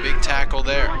Ovalle with a big tackle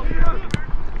there.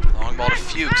 Long ball to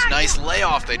Fuchs, nice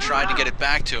layoff. They tried to get it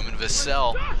back to him, and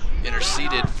Vassell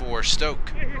interceded for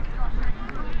Stoke.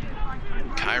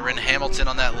 Kyron Hamilton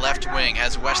on that left wing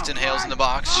has Weston Hales in the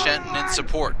box, Shenton in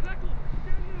support.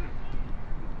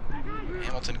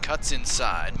 Hamilton cuts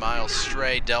inside, Miles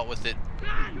Stray dealt with it.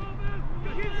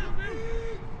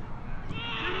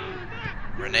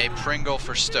 Renee Pringle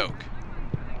for Stoke.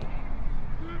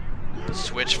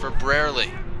 Switch for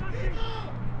Brierley.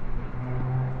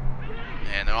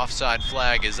 And an offside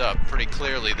flag is up pretty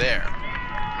clearly there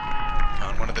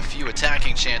on one of the few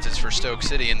attacking chances for Stoke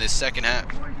City in this second half.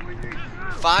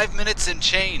 5 minutes and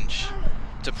change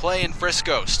to play in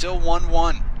Frisco, still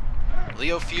 1-1.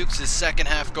 Leo Fuchs' second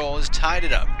half goal has tied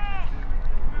it up.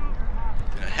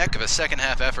 And a heck of a second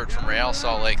half effort from Real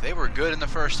Salt Lake. They were good in the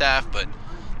first half, but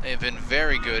they have been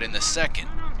very good in the second.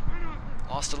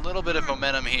 Lost a little bit of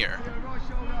momentum here,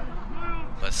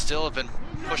 but still have been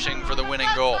pushing for the winning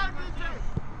goal.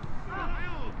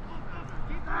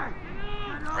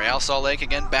 Real Salt Lake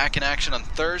again back in action on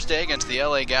Thursday against the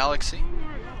LA Galaxy.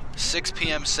 6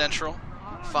 p.m. Central,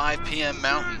 5 p.m.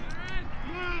 Mountain.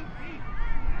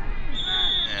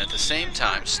 And at the same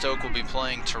time, Stoke will be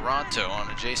playing Toronto on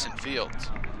adjacent fields.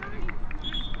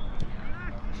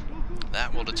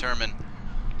 That will determine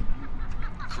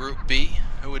Group B,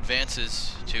 who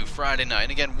advances to Friday night.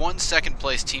 And again, one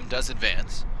second-place team does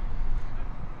advance.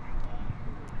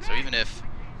 So even if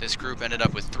this group ended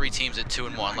up with 3 teams at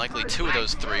 2-1, likely 2 of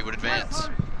those 3 would advance.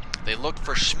 They looked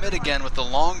for Schmidt again with the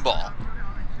long ball,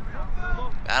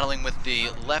 battling with the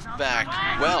left back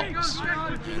Wells,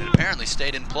 and it apparently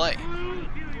stayed in play.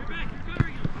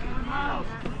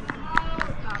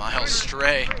 Miles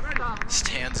Stray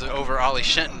stands over Ollie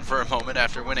Shenton for a moment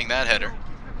after winning that header,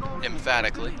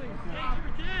 emphatically.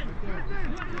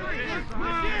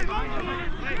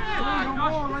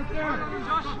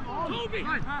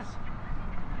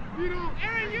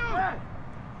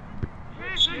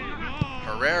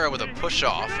 Herrera with a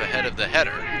push-off ahead of the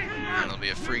header, and it'll be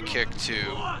a free kick to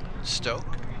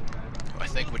Stoke, who I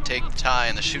think would take the tie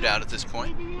in the shootout at this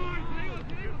point.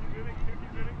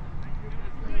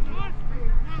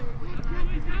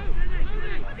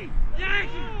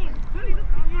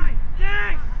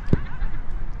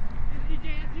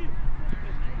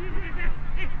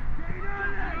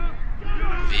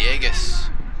 Villegas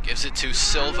gives it to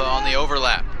Silva on the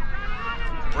overlap.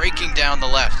 Breaking down the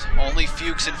left, only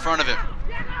Fuchs in front of him.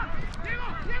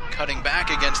 Cutting back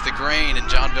against the grain, and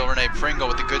John Rene Pringle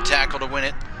with a good tackle to win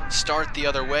it. Start the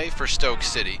other way for Stoke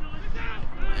City.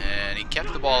 And he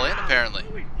kept the ball in, apparently.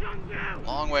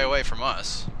 Long way away from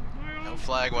us. No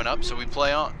flag went up, so we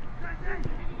play on.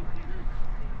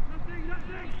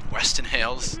 Weston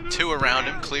Hales, 2 around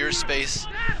him, clears space,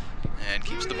 and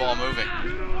keeps the ball moving.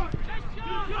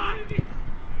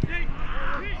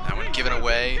 That one given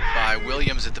away by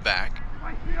Williams at the back.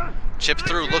 Chipped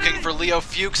through, looking for Leo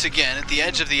Fuchs again at the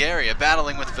edge of the area,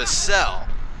 battling with Vassell.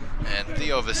 And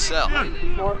Theo Vassell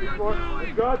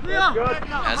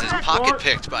has his pocket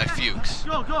picked by Fuchs.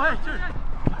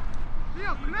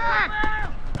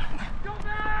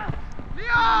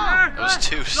 Those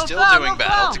two still doing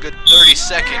battle. It's a good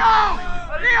 30-second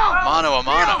mano a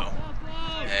mano.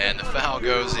 And the foul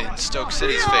goes in Stoke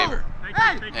City's favor.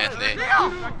 And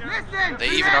they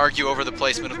even argue over the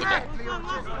placement of the ball.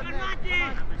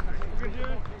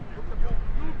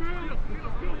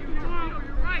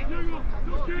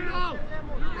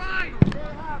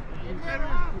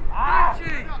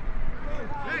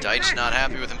 Deitch not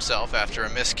happy with himself after a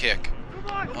missed kick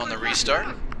on the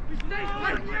restart.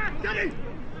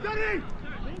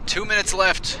 2 minutes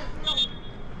left,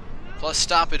 plus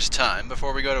stoppage time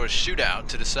before we go to a shootout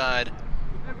to decide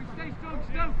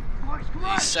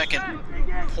the second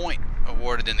point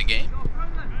awarded in the game.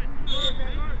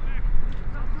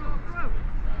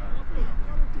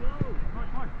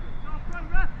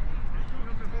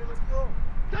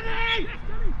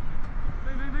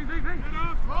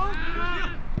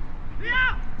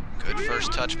 Good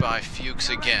first touch by Fuchs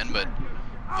again, but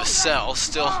Vassell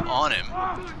still on him,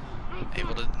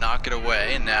 able to knock it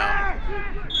away, and now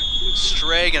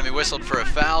Stray going to be whistled for a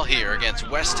foul here against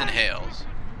Weston Hales.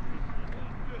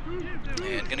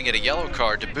 And going to get a yellow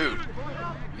card to boot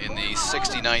in the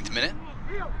 69th minute.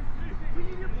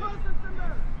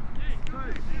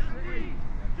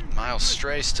 Miles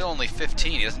Stray still only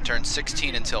 15. He doesn't turn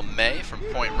 16 until May from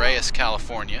Point Reyes,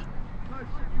 California.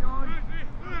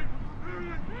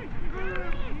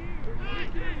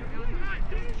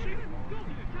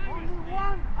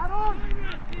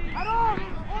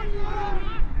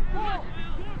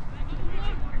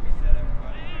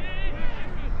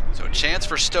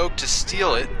 for Stoke to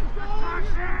steal it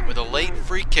with a late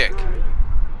free kick.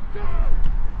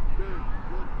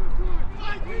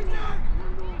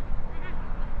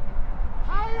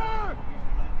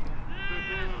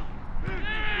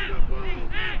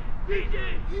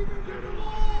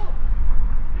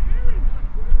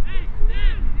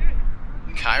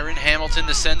 Kyron Hamilton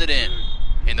to send it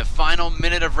in the final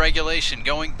minute of regulation,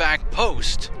 going back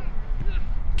post.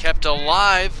 Kept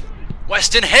alive.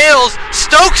 Weston Hales,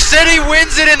 Stoke City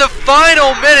wins it in the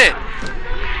final minute.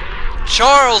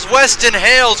 Charles Weston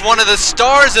Hales, one of the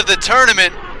stars of the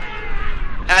tournament,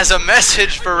 has a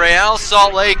message for Real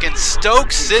Salt Lake, and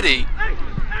Stoke City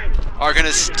are going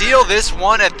to steal this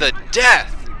one at the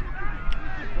death.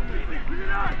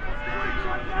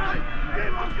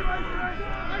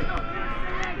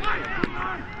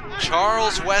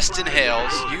 Charles Weston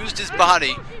Hales used his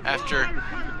body after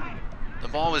the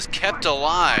ball was kept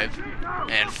alive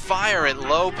and fire it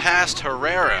low past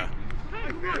Herrera.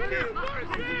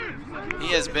 He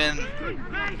has been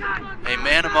a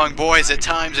man among boys at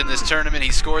times in this tournament.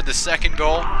 He scored the second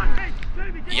goal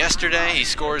yesterday. He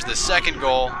scores the second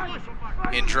goal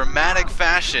in dramatic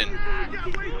fashion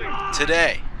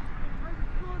today.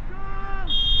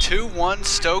 2-1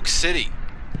 Stoke City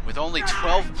with only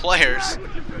 12 players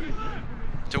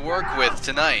to work with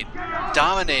tonight,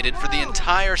 dominated for the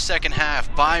entire second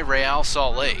half by Real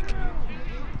Salt Lake.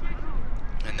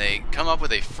 And they come up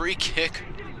with a free kick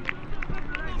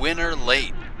winner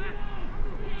late.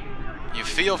 You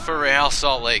feel for Real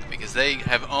Salt Lake because they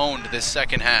have owned this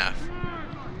second half.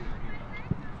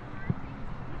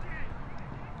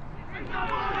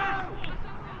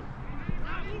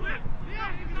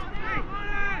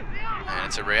 And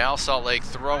it's a Real Salt Lake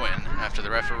throw-in after the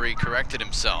referee corrected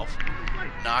himself.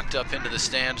 Knocked up into the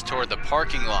stands toward the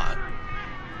parking lot.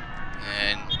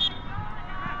 And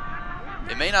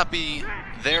it may not be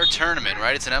their tournament,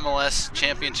 right? It's an MLS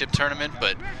championship tournament,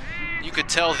 but you could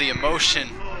tell the emotion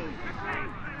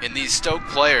in these Stoke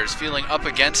players feeling up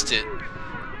against it,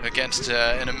 against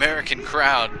an American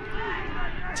crowd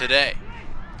today.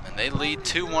 And they lead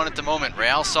 2-1 at the moment.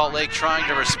 Real Salt Lake trying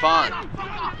to respond.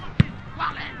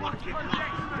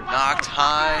 Knocked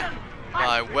high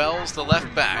by Wells, the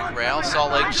left back. Real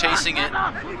Salt Lake chasing it,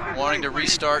 wanting to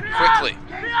restart quickly.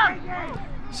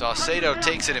 Saucedo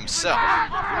takes it himself.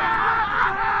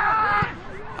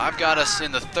 I've got us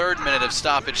in the 3rd minute of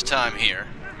stoppage time here.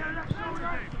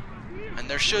 And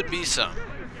there should be some.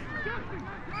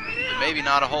 But maybe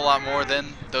not a whole lot more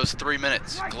than those 3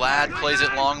 minutes. Glad plays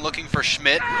it long, looking for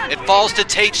Schmidt. It falls to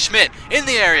Tate Schmidt in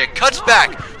the area, cuts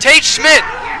back. Tate Schmidt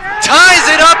ties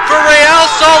it up for Real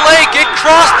Salt Lake. It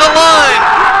crossed the line.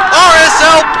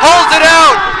 RSL pulls it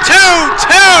out.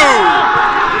 2-2.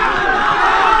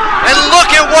 And look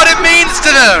at what it means to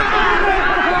them.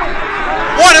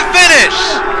 What a finish.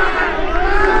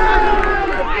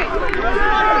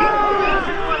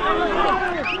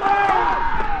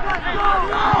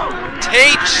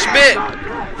 Tate Schmidt,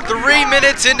 3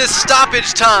 minutes into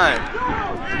stoppage time.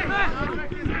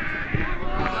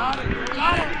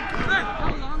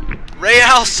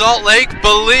 Real Salt Lake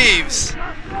believes.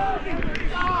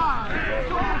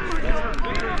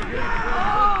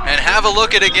 And have a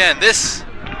look at it again. This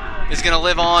is going to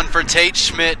live on for Tate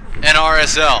Schmidt and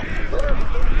RSL.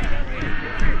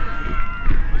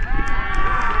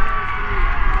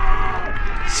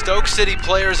 Stoke City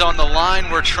players on the line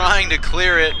were trying to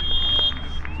clear it.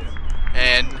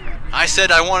 And I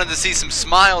said I wanted to see some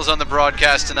smiles on the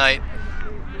broadcast tonight.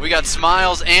 We got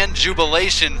smiles and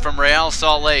jubilation from Real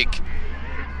Salt Lake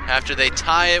after they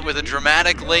tie it with a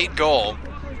dramatic late goal.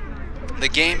 The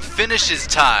game finishes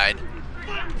tied.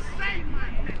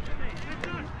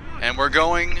 And we're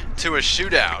going to a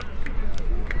shootout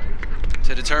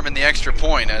to determine the extra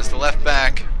point, as the left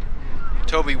back,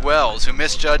 Toby Wells, who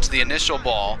misjudged the initial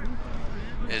ball,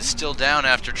 is still down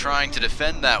after trying to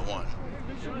defend that one.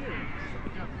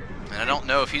 And I don't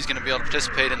know if he's going to be able to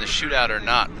participate in the shootout or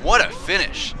not. What a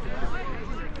finish.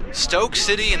 Stoke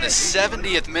City in the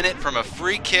 70th minute from a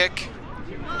free kick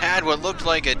had what looked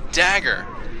like a dagger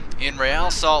in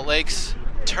Real Salt Lake's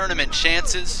tournament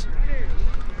chances.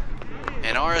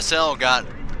 And RSL got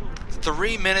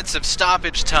 3 minutes of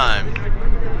stoppage time.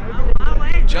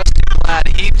 Justin Glad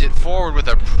heaved it forward with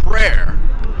a prayer.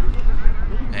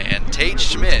 And Tate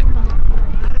Schmidt,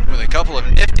 with a couple of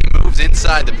nifty moves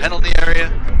inside the penalty area,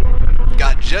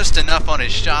 got just enough on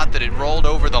his shot that it rolled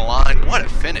over the line. What a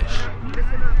finish.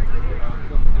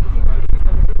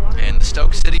 And the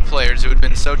Stoke City players, who had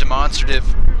been so demonstrative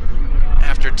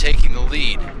after taking the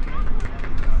lead,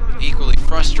 equally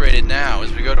frustrated now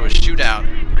as we go to a shootout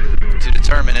to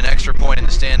determine an extra point in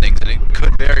the standings, and it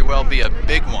could very well be a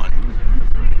big one.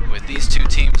 with these two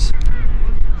teams.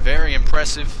 Very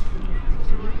impressive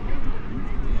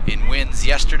in wins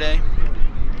yesterday.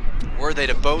 Were they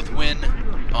to both win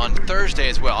on Thursday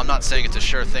as well, I'm not saying it's a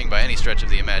sure thing by any stretch of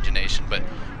the imagination, but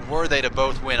were they to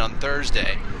both win on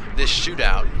Thursday, this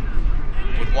shootout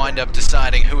would wind up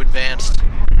deciding who advanced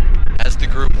as the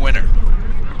group winner.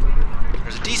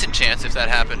 There's a decent chance if that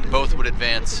happened, both would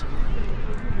advance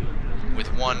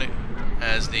with one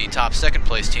as the top second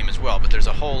place team as well, but there's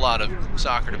a whole lot of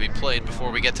soccer to be played before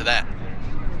we get to that.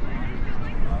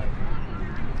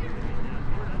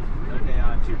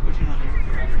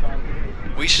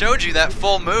 We showed you that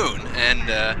full moon,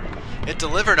 and it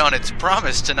delivered on its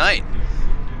promise tonight.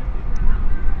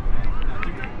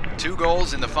 2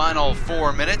 goals in the final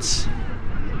 4 minutes.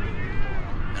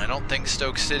 And I don't think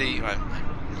Stoke City,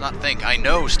 I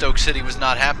know Stoke City was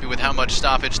not happy with how much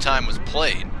stoppage time was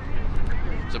played.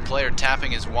 There's a player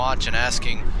tapping his watch and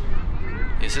asking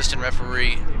the assistant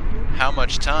referee how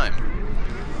much time.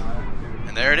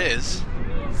 And there it is.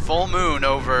 Full moon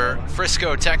over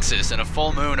Frisco, Texas, and a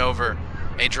full moon over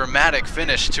a dramatic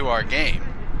finish to our game.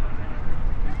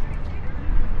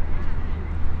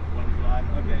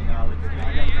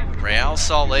 Real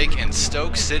Salt Lake and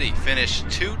Stoke City finished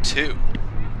 2-2.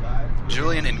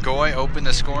 Julian Ngoy opened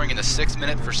the scoring in the 6th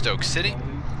minute for Stoke City.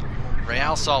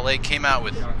 Real Salt Lake came out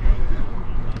with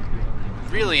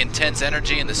really intense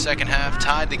energy in the second half,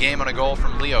 tied the game on a goal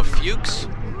from Leo Fuchs,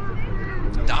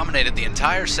 dominated the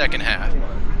entire second half,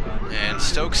 and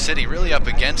Stoke City really up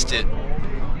against it.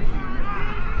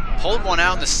 Pulled one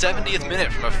out in the 70th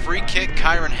minute from a free kick.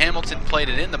 Kyron Hamilton played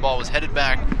it in. The ball was headed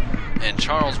back, and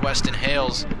Charles Weston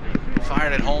Hales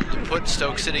fired it home to put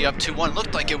Stoke City up 2-1.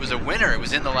 Looked like it was a winner. It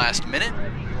was in the last minute,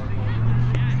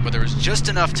 but there was just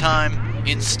enough time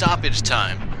in stoppage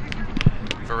time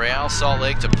for Real Salt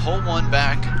Lake to pull one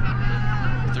back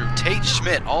through Tate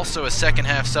Schmidt, also a second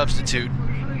half substitute,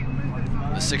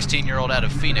 the 16-year-old out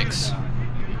of Phoenix,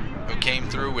 who came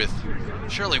through with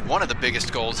surely one of the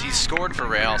biggest goals he's scored for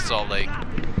Real Salt Lake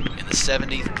in the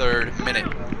 73rd minute.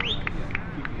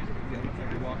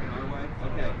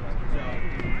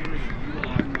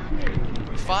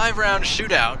 Five-round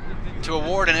shootout to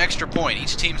award an extra point.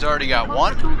 Each team's already got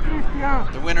 1.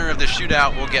 The winner of the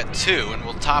shootout will get 2 and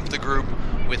will top the group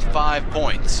with 5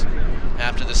 points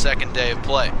after the second day of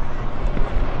play.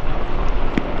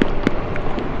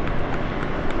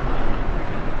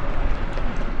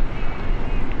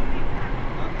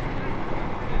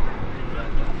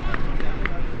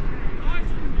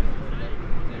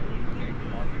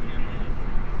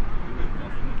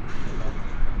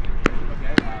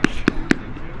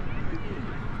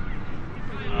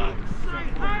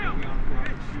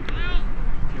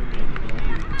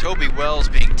 Toby Wells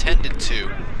being tended to,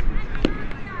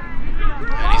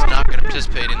 and he's not going to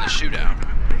participate in the shootout.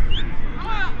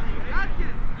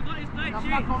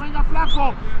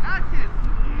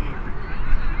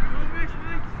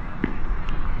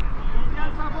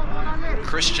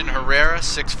 Christian Herrera,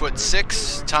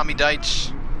 6'6", Tommy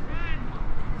Deitch,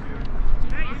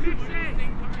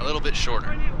 a little bit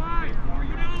shorter.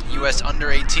 U.S.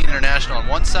 under-18 international on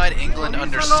one side, England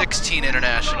under-16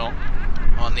 international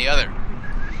on the other.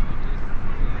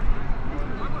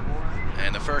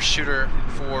 And the first shooter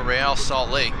for Real Salt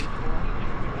Lake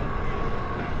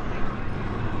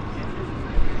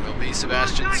will be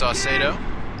Sebastian Saucedo.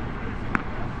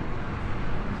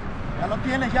 Ya lo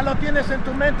tienes en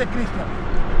tu mente, Cristian.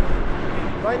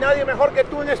 No hay nadie mejor que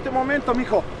tú en este momento,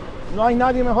 mijo. No hay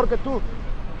nadie mejor que tú.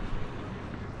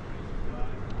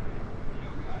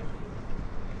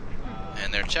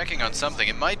 And they're checking on something.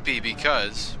 It might be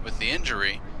because, with the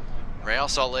injury, Real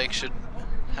Salt Lake should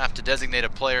have to designate a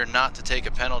player not to take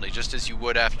a penalty, just as you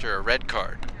would after a red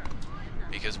card,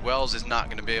 because Wells is not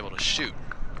going to be able to shoot.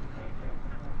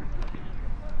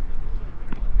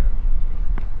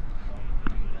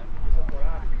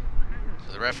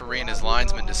 So the referee and his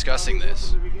linesman discussing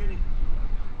this.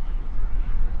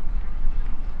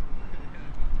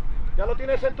 Ya lo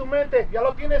tienes en tu mente, ya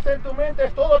lo tienes en tu mente,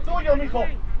 es todo tuyo, mijo.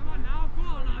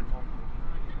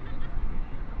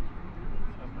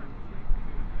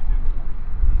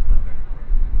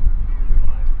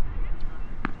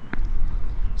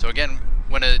 So again,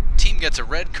 when a team gets a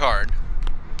red card,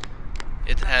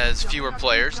 it has fewer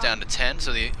players, down to 10,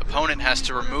 so the opponent has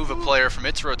to remove a player from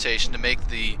its rotation to make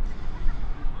the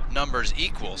numbers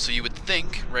equal. So you would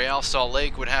think Real Salt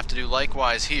Lake would have to do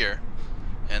likewise here,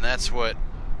 and that's what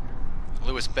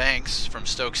Lewis Banks from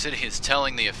Stoke City is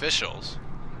telling the officials.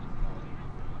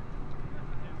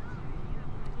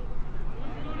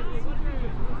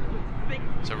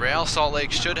 So Real Salt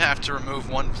Lake should have to remove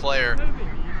one player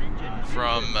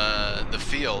from the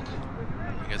field.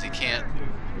 because he can't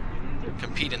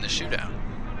compete in the shootout.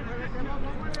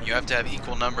 You have to have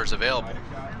equal numbers available.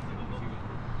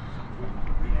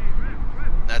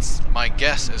 That's my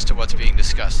guess as to what's being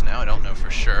discussed now. I don't know for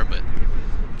sure, but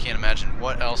can't imagine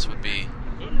what else would be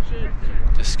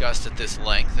discussed at this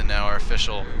length. And now our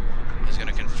official is going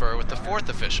to confer with the fourth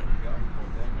official.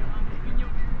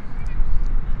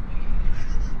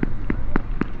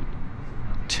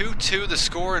 (2-2) the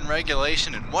score in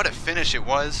regulation, and what a finish it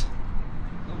was.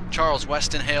 Charles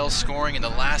Westenhale scoring in the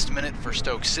last minute for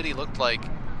Stoke City. Looked like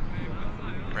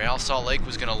Real Salt Lake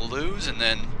was going to lose, and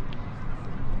then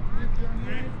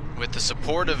with the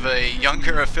support of a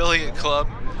younger affiliate club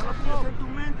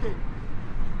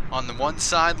on the one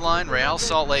sideline, Real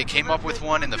Salt Lake came up with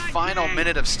one in the final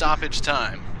minute of stoppage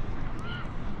time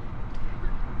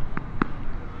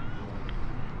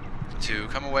to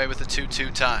come away with a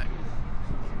 2-2 tie.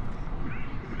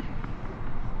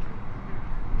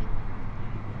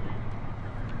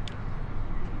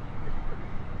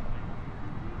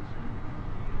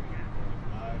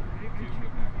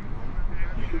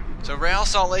 So Real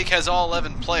Salt Lake has all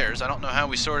 11 players. I don't know how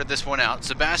we sorted this one out.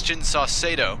 Sebastian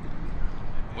Saucedo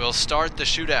will start the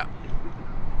shootout.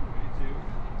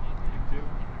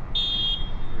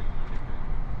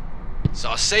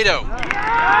 Saucedo,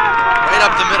 right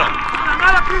up the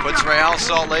middle, puts Real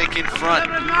Salt Lake in front.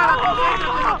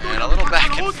 And a little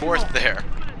back and forth there.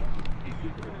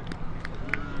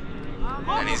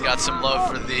 And he's got some love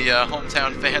for the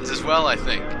hometown fans as well, I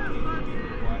think.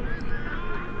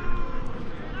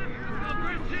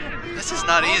 This is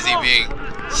not easy, being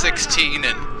 16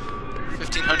 and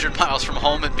 1,500 miles from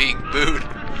home and being booed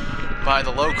by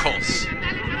the locals,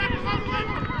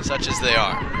 such as they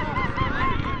are.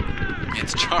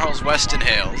 It's Charles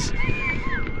Westenhales,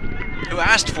 who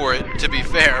asked for it, to be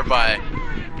fair, by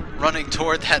running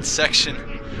toward that section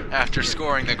after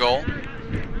scoring the goal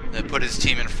that put his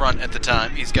team in front at the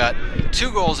time. He's got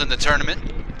 2 goals in the tournament,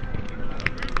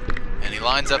 and he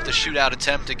lines up the shootout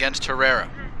attempt against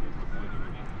Herrera.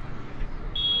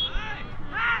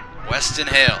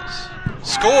 Westenhales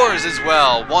scores as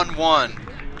well, 1-1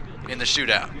 in the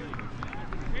shootout.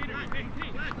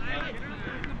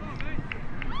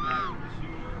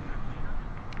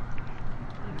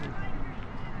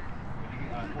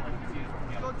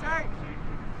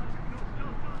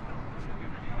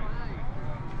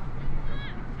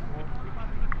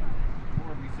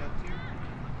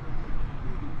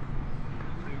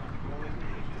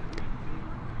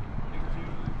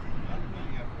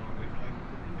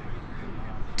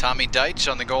 Tommy Deitch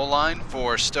on the goal line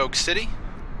for Stoke City.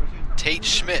 Tate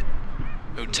Schmidt,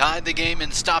 who tied the game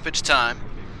in stoppage time,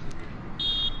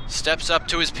 steps up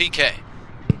to his PK.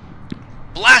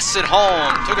 Blasts it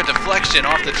home, took a deflection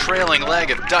off the trailing leg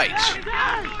of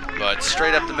Deitch, but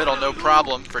straight up the middle, no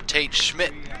problem for Tate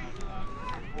Schmidt.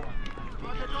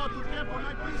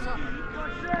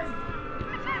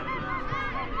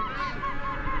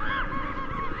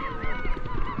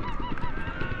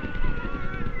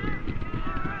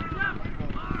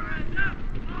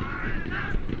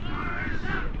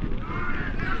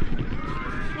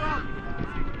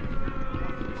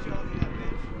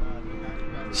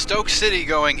 Stoke City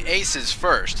going aces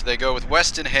first. They go with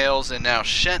Westenhales and now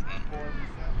Shenton.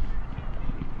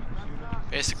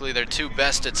 Basically their 2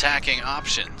 best attacking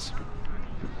options.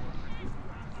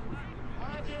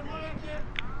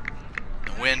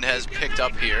 The wind has picked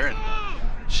up here, and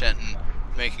Shenton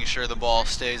making sure the ball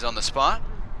stays on the spot.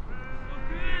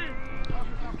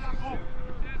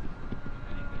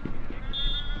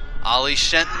 Ali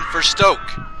Shenton for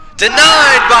Stoke.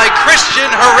 Denied by Christian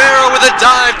Herrera with a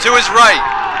dive to his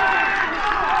right.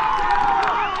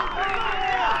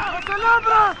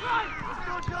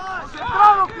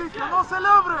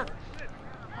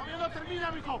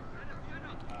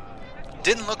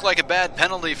 Didn't look like a bad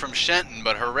penalty from Shenton,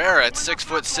 but Herrera at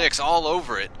 6'6", all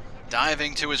over it,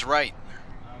 diving to his right.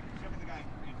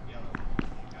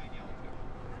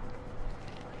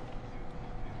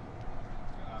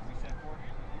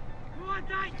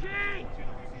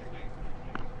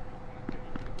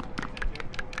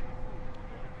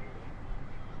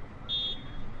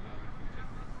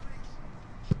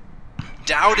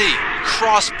 Dowdy,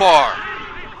 crossbar.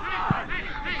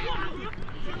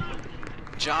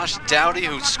 Josh Dowdy,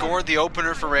 who scored the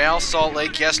opener for Real Salt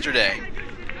Lake yesterday,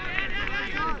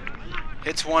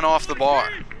 hits one off the bar.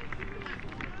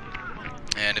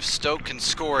 And if Stoke can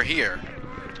score here,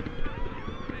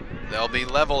 they'll be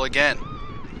level again.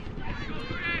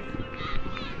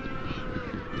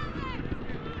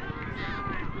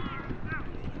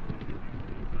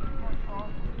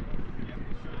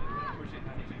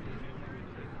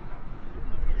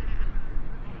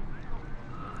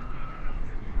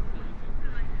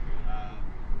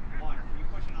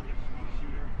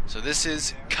 this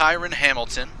is Kyron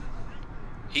Hamilton.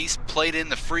 He's played in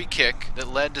the free kick that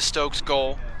led to Stoke's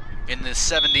goal in the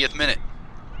 70th minute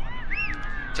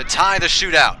to tie the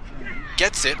shootout.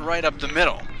 Gets it right up the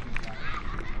middle.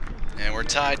 And we're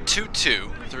tied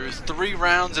 2-2 through 3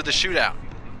 rounds of the shootout.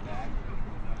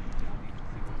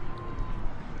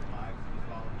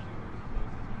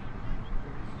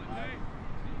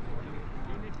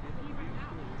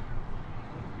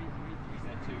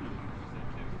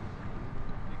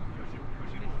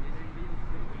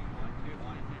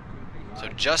 So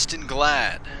Justin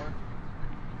Glad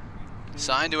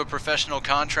signed to a professional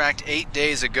contract 8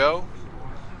 days ago.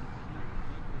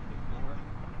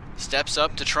 Steps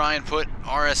up to try and put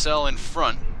RSL in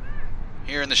front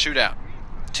here in the shootout.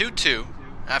 2-2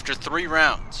 after 3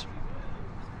 rounds.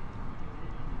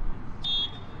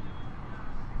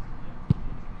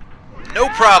 No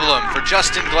problem for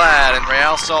Justin Glad, and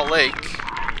Real Salt Lake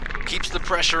keeps the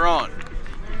pressure on.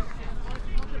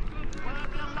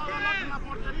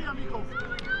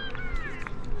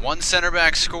 One center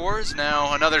back scores.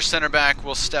 Now another center back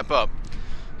will step up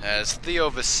as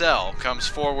Theo Vassell comes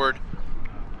forward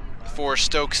for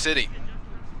Stoke City.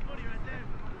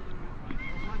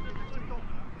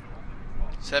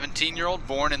 17-year-old,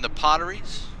 born in the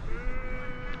Potteries.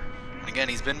 And again,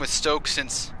 he's been with Stoke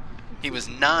since he was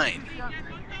 9.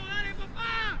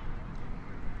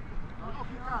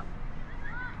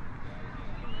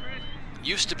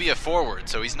 Used to be a forward,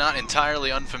 so he's not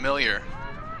entirely unfamiliar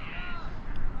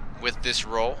with this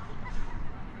role.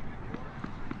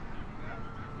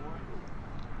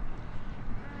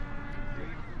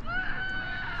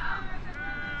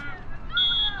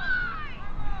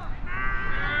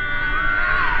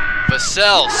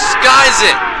 Vassell skies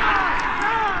it,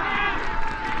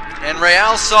 and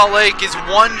Real Salt Lake is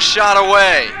 1 shot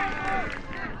away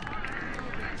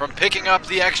from picking up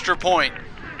the extra point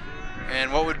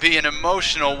and what would be an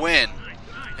emotional win.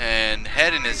 And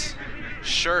head in his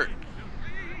shirt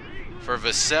for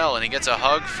Vassell, and he gets a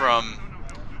hug from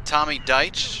Tommy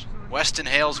Deitch. Weston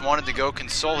Hales wanted to go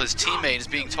console his teammate, is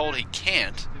being told he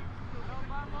can't.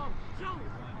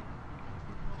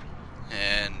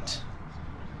 And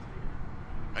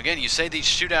again, you say these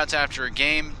shootouts after a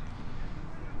game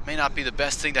may not be the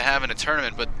best thing to have in a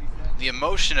tournament, but the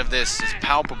emotion of this is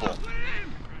palpable,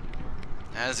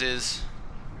 as is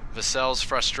Vassell's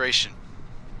frustration.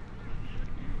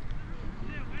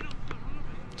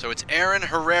 So it's Aaron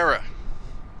Herrera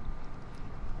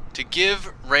to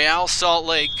give Real Salt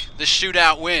Lake the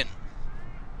shootout win.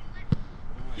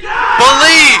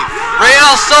 Believe!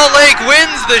 Real Salt Lake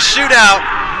wins the shootout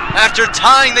after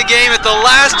tying the game at the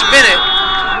last minute,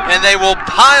 and they will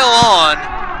pile on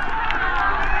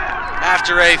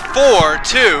after a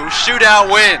 4-2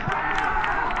 shootout win.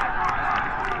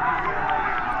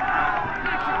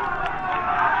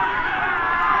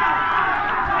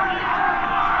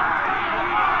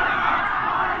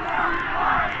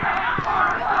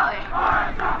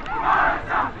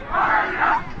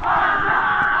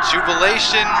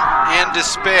 Jubilation and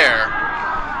despair.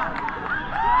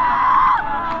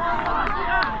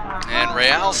 And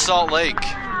Real Salt Lake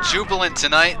jubilant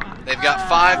tonight. They've got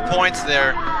 5 points.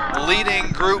 They're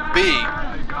leading Group B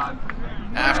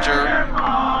after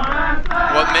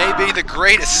what may be the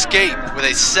great escape with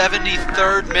a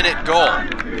 73rd minute goal.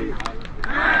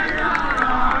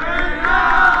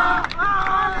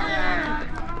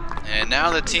 And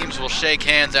now the teams will shake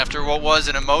hands after what was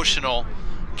an emotional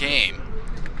game.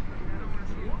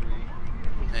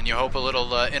 And you hope a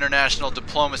little international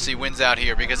diplomacy wins out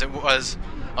here, because it was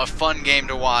a fun game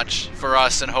to watch for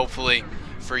us and hopefully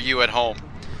for you at home.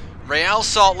 Real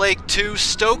Salt Lake 2,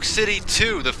 Stoke City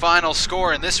 2, the final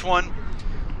score in this one.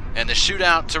 And the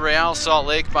shootout to Real Salt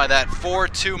Lake by that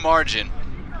 4-2 margin.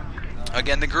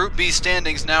 Again, the Group B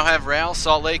standings now have Real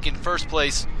Salt Lake in first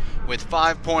place with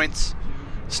 5 points,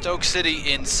 Stoke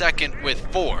City in second with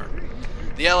 4,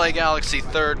 the LA Galaxy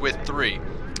third with 3,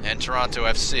 and Toronto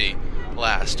FC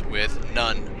last with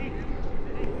none.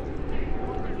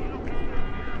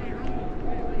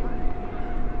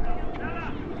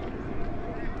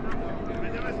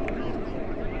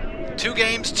 Two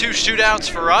games, 2 shootouts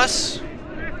for us.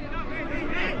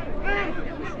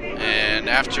 And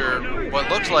after what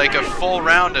looked like a full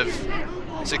round of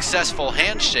successful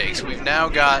handshakes, we've now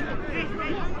got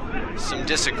some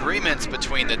disagreements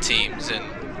between the teams, and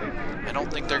I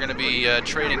don't think they're going to be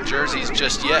trading jerseys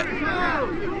just yet.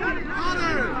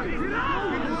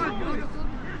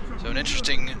 So an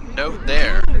interesting note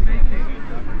there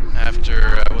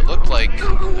after what looked like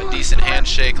a decent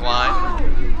handshake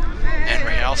line. And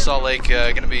Real Salt Lake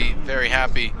going to be very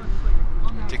happy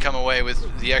to come away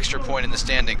with the extra point in the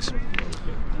standings.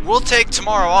 We'll take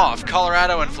tomorrow off.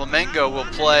 Colorado and Flamengo will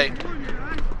play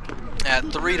at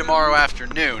 3 tomorrow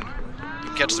afternoon. You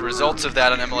can catch the results of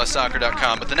that on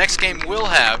MLSsoccer.com. But the next game we'll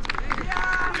have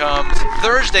comes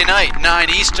Thursday night, 9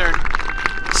 Eastern,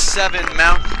 7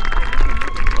 Mountain,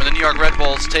 where the New York Red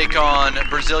Bulls take on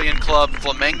Brazilian club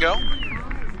Flamengo.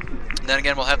 And then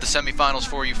again, we'll have the semifinals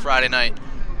for you Friday night,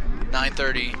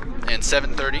 9:30 and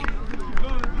 7:30.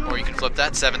 Or you can flip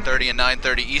that, 7:30 and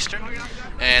 9:30 Eastern.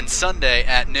 And Sunday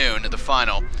at noon, the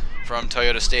final from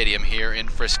Toyota Stadium here in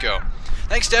Frisco.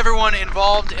 Thanks to everyone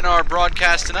involved in our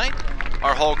broadcast tonight.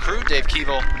 Our whole crew, Dave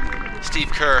Keevil,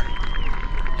 Steve Kerr,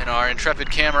 and our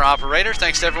intrepid camera operators.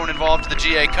 Thanks to everyone involved in the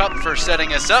GA Cup for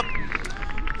setting us up.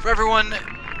 For everyone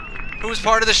who was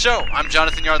part of the show, I'm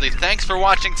Jonathan Yardley. Thanks for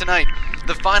watching tonight.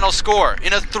 The final score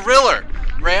in a thriller,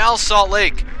 Real Salt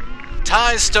Lake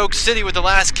ties Stoke City with the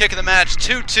last kick of the match,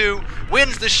 2-2,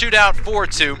 wins the shootout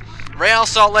 4-2. Real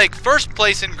Salt Lake first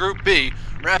place in Group B,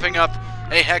 wrapping up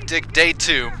a hectic day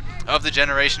 2 of the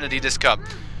Generation Adidas Cup.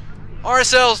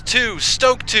 RSL's 2,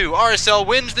 Stoke 2. RSL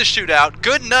wins the shootout.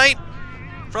 Good night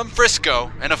from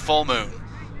Frisco and a full moon.